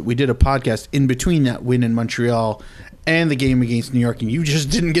podcast in between that win in Montreal and the game against New York, and you just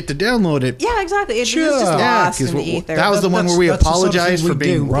didn't get to download it. Yeah, exactly. It Sure. was just Yeah, lost in 'cause the ether. that was the one where we That's the sort of apologized thing for we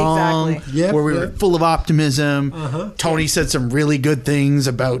being do. wrong, Exactly. Yep, where we were yep. full of optimism. Tony said some really good things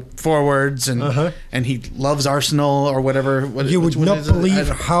about forwards, and he loves Arsenal or whatever. You would which one not is it? I believe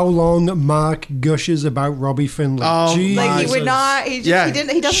don't- how long Mark gushes about Robbie Finley. Oh, Jesus. Like he would Jesus. not. He, just, Yeah. he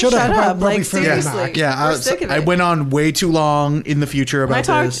didn't. He doesn't Shut shut, up about up. Robbie Like Finley, seriously. Mark. Yeah, We're sick of I it. went on way too long in the future about I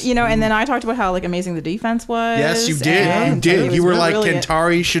talked, this. and then I talked about how like amazing the defense was. Yes, you did. and You did. it You was were like brilliant.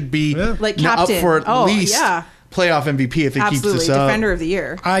 Kentari should be Yeah. like up captain for at oh, least yeah. playoff MVP if he keeps Absolutely, this up. defender of the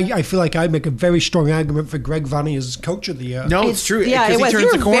year. I feel like I make a very strong argument for Greg Vanney as coach of the year. No, it's true. Yeah, 'cause it he was. turns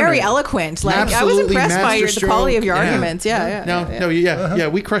You the were corner. very eloquent. Like I was Absolutely impressed by the masterstroke. quality of your Yeah. arguments. Yeah. No,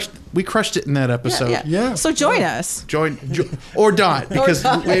 we crushed it in that episode. Yeah. So join us. Join or not because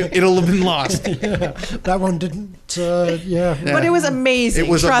it'll have been lost. That one didn't. Yeah. But it was amazing. It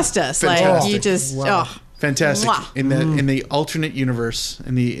was Trust us. Like fantastic. you just. Wow. Oh. Fantastic Mwah. in the alternate universe,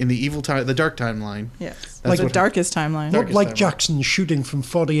 in the evil time, the dark timeline. Yes. That's Like the what- darkest timeline. Not like timeline. Jackson shooting from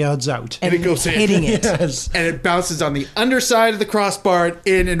 40 yards out. And it goes in. hitting it. Yes. And it bounces on the underside of the crossbar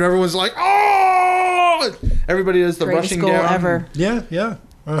in, and everyone's like, "Oh!" Everybody does the Greatest rushing goal down. ever. Yeah. Yeah.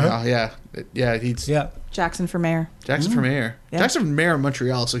 Uh-huh. Oh, yeah. He's Yeah. Jackson for mayor. Jackson for mayor. Yeah. Jackson for mayor of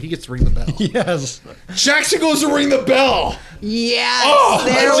Montreal, so he gets to ring the bell. Yes. Jackson goes to ring the bell. Yes. Oh,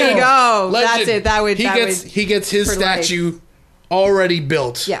 there legend. we go. Legend. That's it. That would. He gets his for life. statue already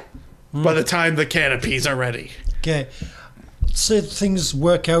built. Yeah. By the time the canopies are ready. Okay. Say things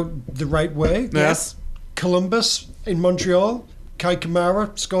work out the right way. Yes. Columbus in Montreal. Kai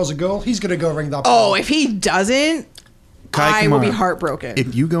Kamara scores a goal. He's going to go ring that Oh, bell. if he doesn't, Kai I will be Kamara, heartbroken.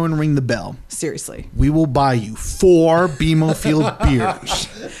 If you go and ring the bell, Seriously. we will buy you 4 BMO Field beers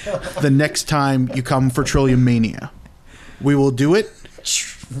the next time you come for Trillium Mania. We will do it,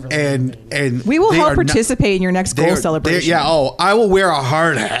 and We will they help are not- participate in your next they goal are- celebration. yeah. Oh, I will wear a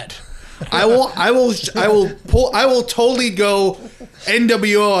hard hat. I will totally go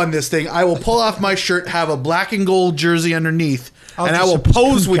NWO on this thing. I will pull off my shirt, have a black and gold jersey underneath, and I dress will up as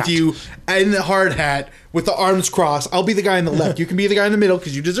pose Crew with Cat. you in the hard hat with the arms crossed. I'll be the guy in the left. You can be the guy in the middle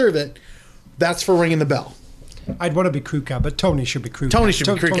because you deserve it. That's for ringing the bell. I'd want to be crew cat, but Tony should be crew cat. Tony should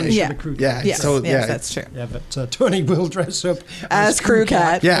be crew cat. Tony should Yeah. be crew cat. Yeah. Yes, So, yes, yeah. that's true. Yeah, but Tony will dress up As crew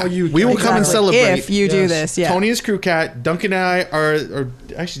cat. Yeah, for you. we will come and Exactly. celebrate. If you do Yes. this, yeah. Tony is crew cat. Duncan and I are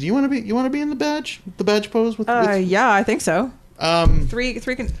actually. Do you want to be in the badge pose with? Yeah, I think so. Three.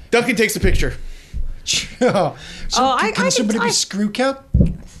 Can, Duncan takes a picture. Sure. So I can somebody can- be screw cat?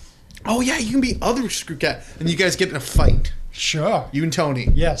 Oh yeah, you can be other screw cat, and you guys get in a fight. Sure. You and Tony.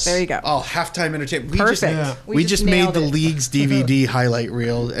 Yes. there you go. Oh, halftime entertainment. We Perfect. Yeah. We just made nailed the it. league's DVD highlight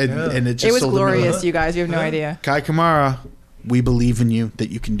reel, and it just It was sold a million. glorious, you guys. You have no idea. Kai Kamara, we believe in you that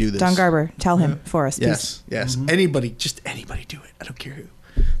you can do this. Don Garber, tell him for us, please. Yes. Anybody, just anybody do it. I don't care who.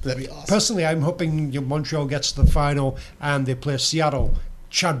 But that'd be awesome. Personally, I'm hoping Montreal gets to the final and they play Seattle.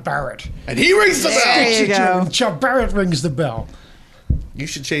 Chad Barrett. And he rings the There bell. you go. Chad Barrett rings the bell. You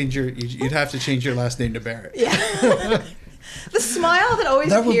should change you'd have to change your last name to Barrett. The smile that always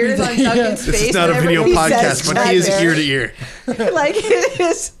That would be appears the- on Duncan's This face. is not a whenever video he podcast, says but he is Chad ear to ear. Barrett. Like it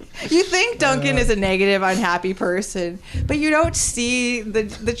is. You think Duncan is a negative, unhappy person, but you don't see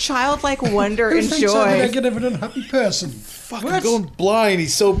the childlike wonder Who and thinks I'm a joy. negative and unhappy person? Fucking going blind.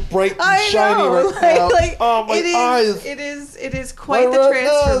 He's so bright and I shiny know. right now. Like, Oh, my it is, eyes. It is quite My the retinas.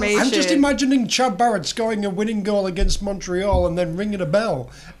 transformation. I'm just imagining Chad Barrett scoring a winning goal against Montreal and then ringing a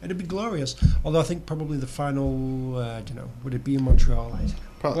bell. It'd be glorious. Although I think probably the final, I don't know, would it be in Montreal?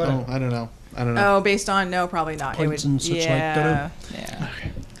 Whatever. I don't know. Oh, based on no, probably not. Points and such like, yeah, don't know. yeah.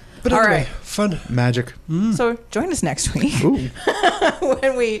 But All anyway, right. fun. Magic. So join us next week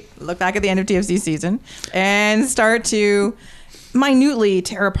when we look back at the end of TFC season and start to minutely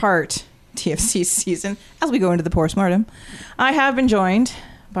tear apart TFC season as we go into the postmortem. I have been joined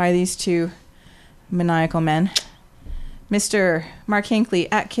by these two maniacal men, Mr. Mark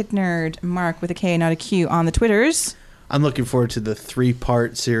Hinckley at KitNerd, Mark with a K, not a Q, on the Twitters. I'm looking forward to the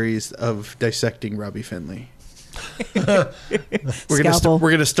 3-part series of dissecting Robbie Finley. We're Scalpel.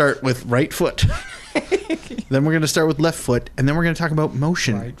 gonna start with right foot. Then we're gonna start with left foot, and then we're gonna talk about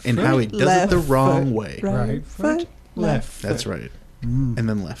motion Right and foot, how he does it the left wrong foot, way. Right foot, left. That's right. And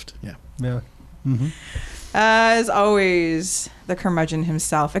then left. Yeah. Yeah. As always, the curmudgeon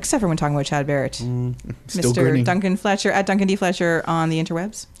himself, except for when talking about Chad Barrett. Still Mr. grinning. Duncan Fletcher at Duncan D. Fletcher on the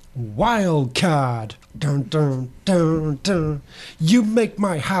interwebs. Wild card. Dun, dun, dun, dun. You make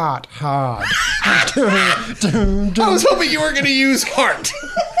my heart hard. Dun, dun, I dun. was hoping you were gonna use heart.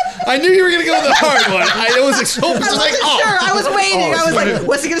 I knew you were gonna go with the hard one. I was hoping. I wasn't sure. I was waiting. I was like,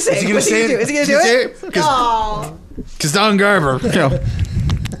 what's he going to say? Is he gonna What's he say going to do? it? Is he going to do Is he it? gonna Oh. Because Don Garber, you know,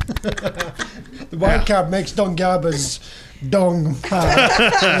 The wild card makes Don Garber's dong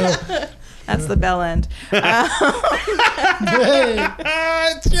hard. That's the bell end. Hey.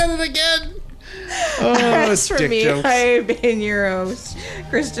 it's done it again. Oh, As for dick me, jokes. I've been your host,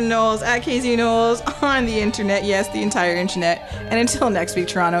 Kristen Knowles at KZ Knowles on the internet. Yes, the entire internet. And until next week,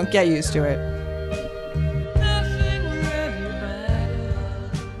 Toronto, get used to it. Nothing really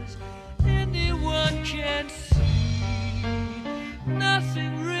matters. Anyone can see.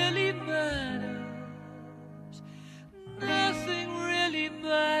 Nothing really matters.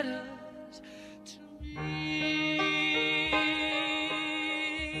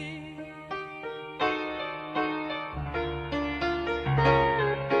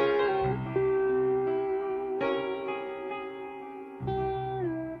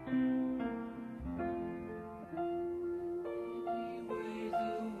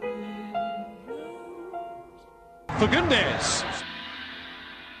 for goodness.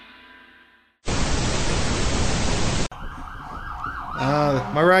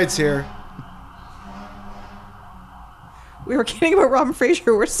 My ride's here. We were kidding about Robin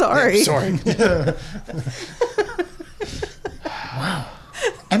Fraser. We're sorry. Yeah, sorry.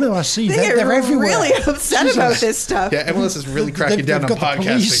 MLSC, They they're get everywhere. really upset about this stuff. Yeah, MLS is really cracking down on They've got the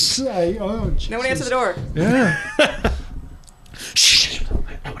podcasting. police. No one answer the door. Yeah. Shh.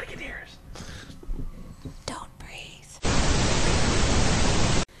 Nobody can hear us. Don't breathe.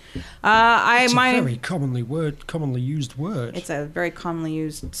 It's a mine. very commonly used word. It's a very commonly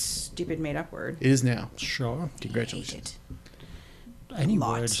used, stupid, made-up word. It is now. Sure. Congratulations. Any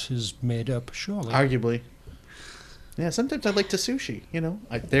Lot. word is made up, surely. Arguably. Yeah, sometimes I like to sushi, you know.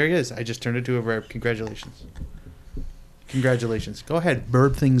 There he is. I just turned it to a verb. Congratulations. Congratulations. Go ahead.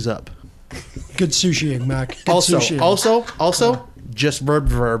 Verb things up. Good sushiing, Mac. Good Also, sushiing. just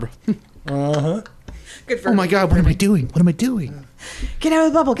verb. Uh-huh. Good for Oh my God, what am I doing? What am I doing? Get out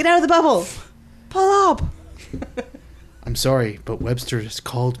of the bubble. Get out of the bubble. Pull up. I'm sorry, but Webster has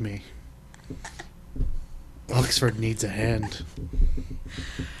called me. Oxford needs a hand.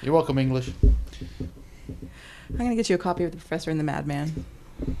 You're welcome, English. I'm going to get you a copy of The Professor and the Madman.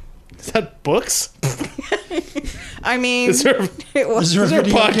 Is that books? I mean, Is there, it was. Is there is there a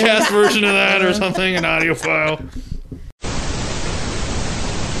podcast version of that or something? An audio file?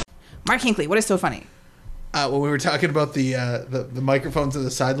 Mark Hinckley, what is so funny? When we were talking about the microphones on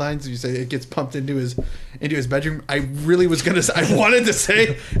the sidelines, you say it gets pumped into his bedroom. I really was gonna. I wanted to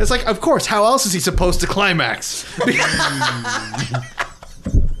say it's like, of course. How else is he supposed to climax?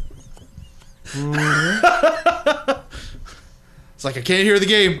 It's like I can't hear the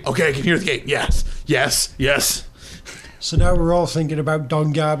game. Okay, I can hear the game. Yes, yes, yes. So now we're all thinking about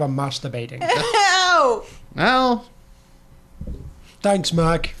Don Gab and masturbating. Ow! Well, Thanks,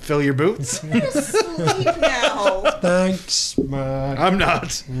 Mac. fill your boots. Sleep now. Thanks, Mac. I'm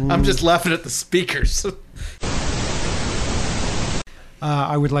not. I'm just laughing at the speakers.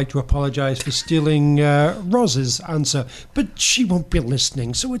 I would like to apologise for stealing Roz's answer, but she won't be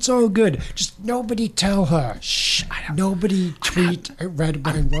listening, so it's all good. Just nobody tell her. Shh. Nobody tweet at Red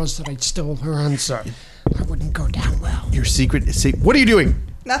Wine Roz that I stole her answer. That wouldn't go down well. Your secret is safe. What are you doing?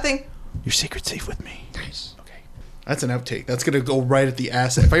 Nothing. Your secret's safe with me. Nice. Okay. That's an outtake. That's going to go right at the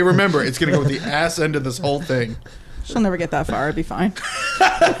ass. If I remember, it's going to go with the ass end of this whole thing. She'll never get that far. It'd be fine.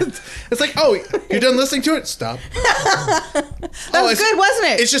 It's like, oh, you're done listening to it? Stop. That was good, wasn't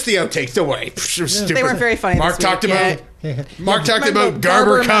it? It's just the outtakes. Don't worry. They weren't very funny. Mark this talked week. about. Yeah. Mark talked about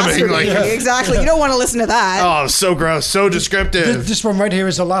Garber coming. masturbating. Like, Exactly. You don't want to listen to that. oh, so gross, so descriptive. This one right here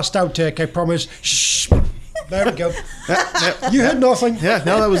is the last outtake, I promise. Shh. There we go. You had nothing. Yeah,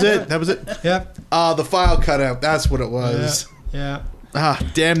 no, that was it. That was it. Yep. The file cut out. That's what it was. Yeah.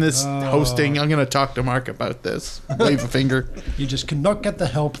 Damn this hosting. I'm going to talk to Mark about this. Wave a finger. You just cannot get the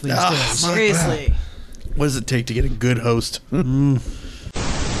help these days. Seriously. What does it take to get a good host?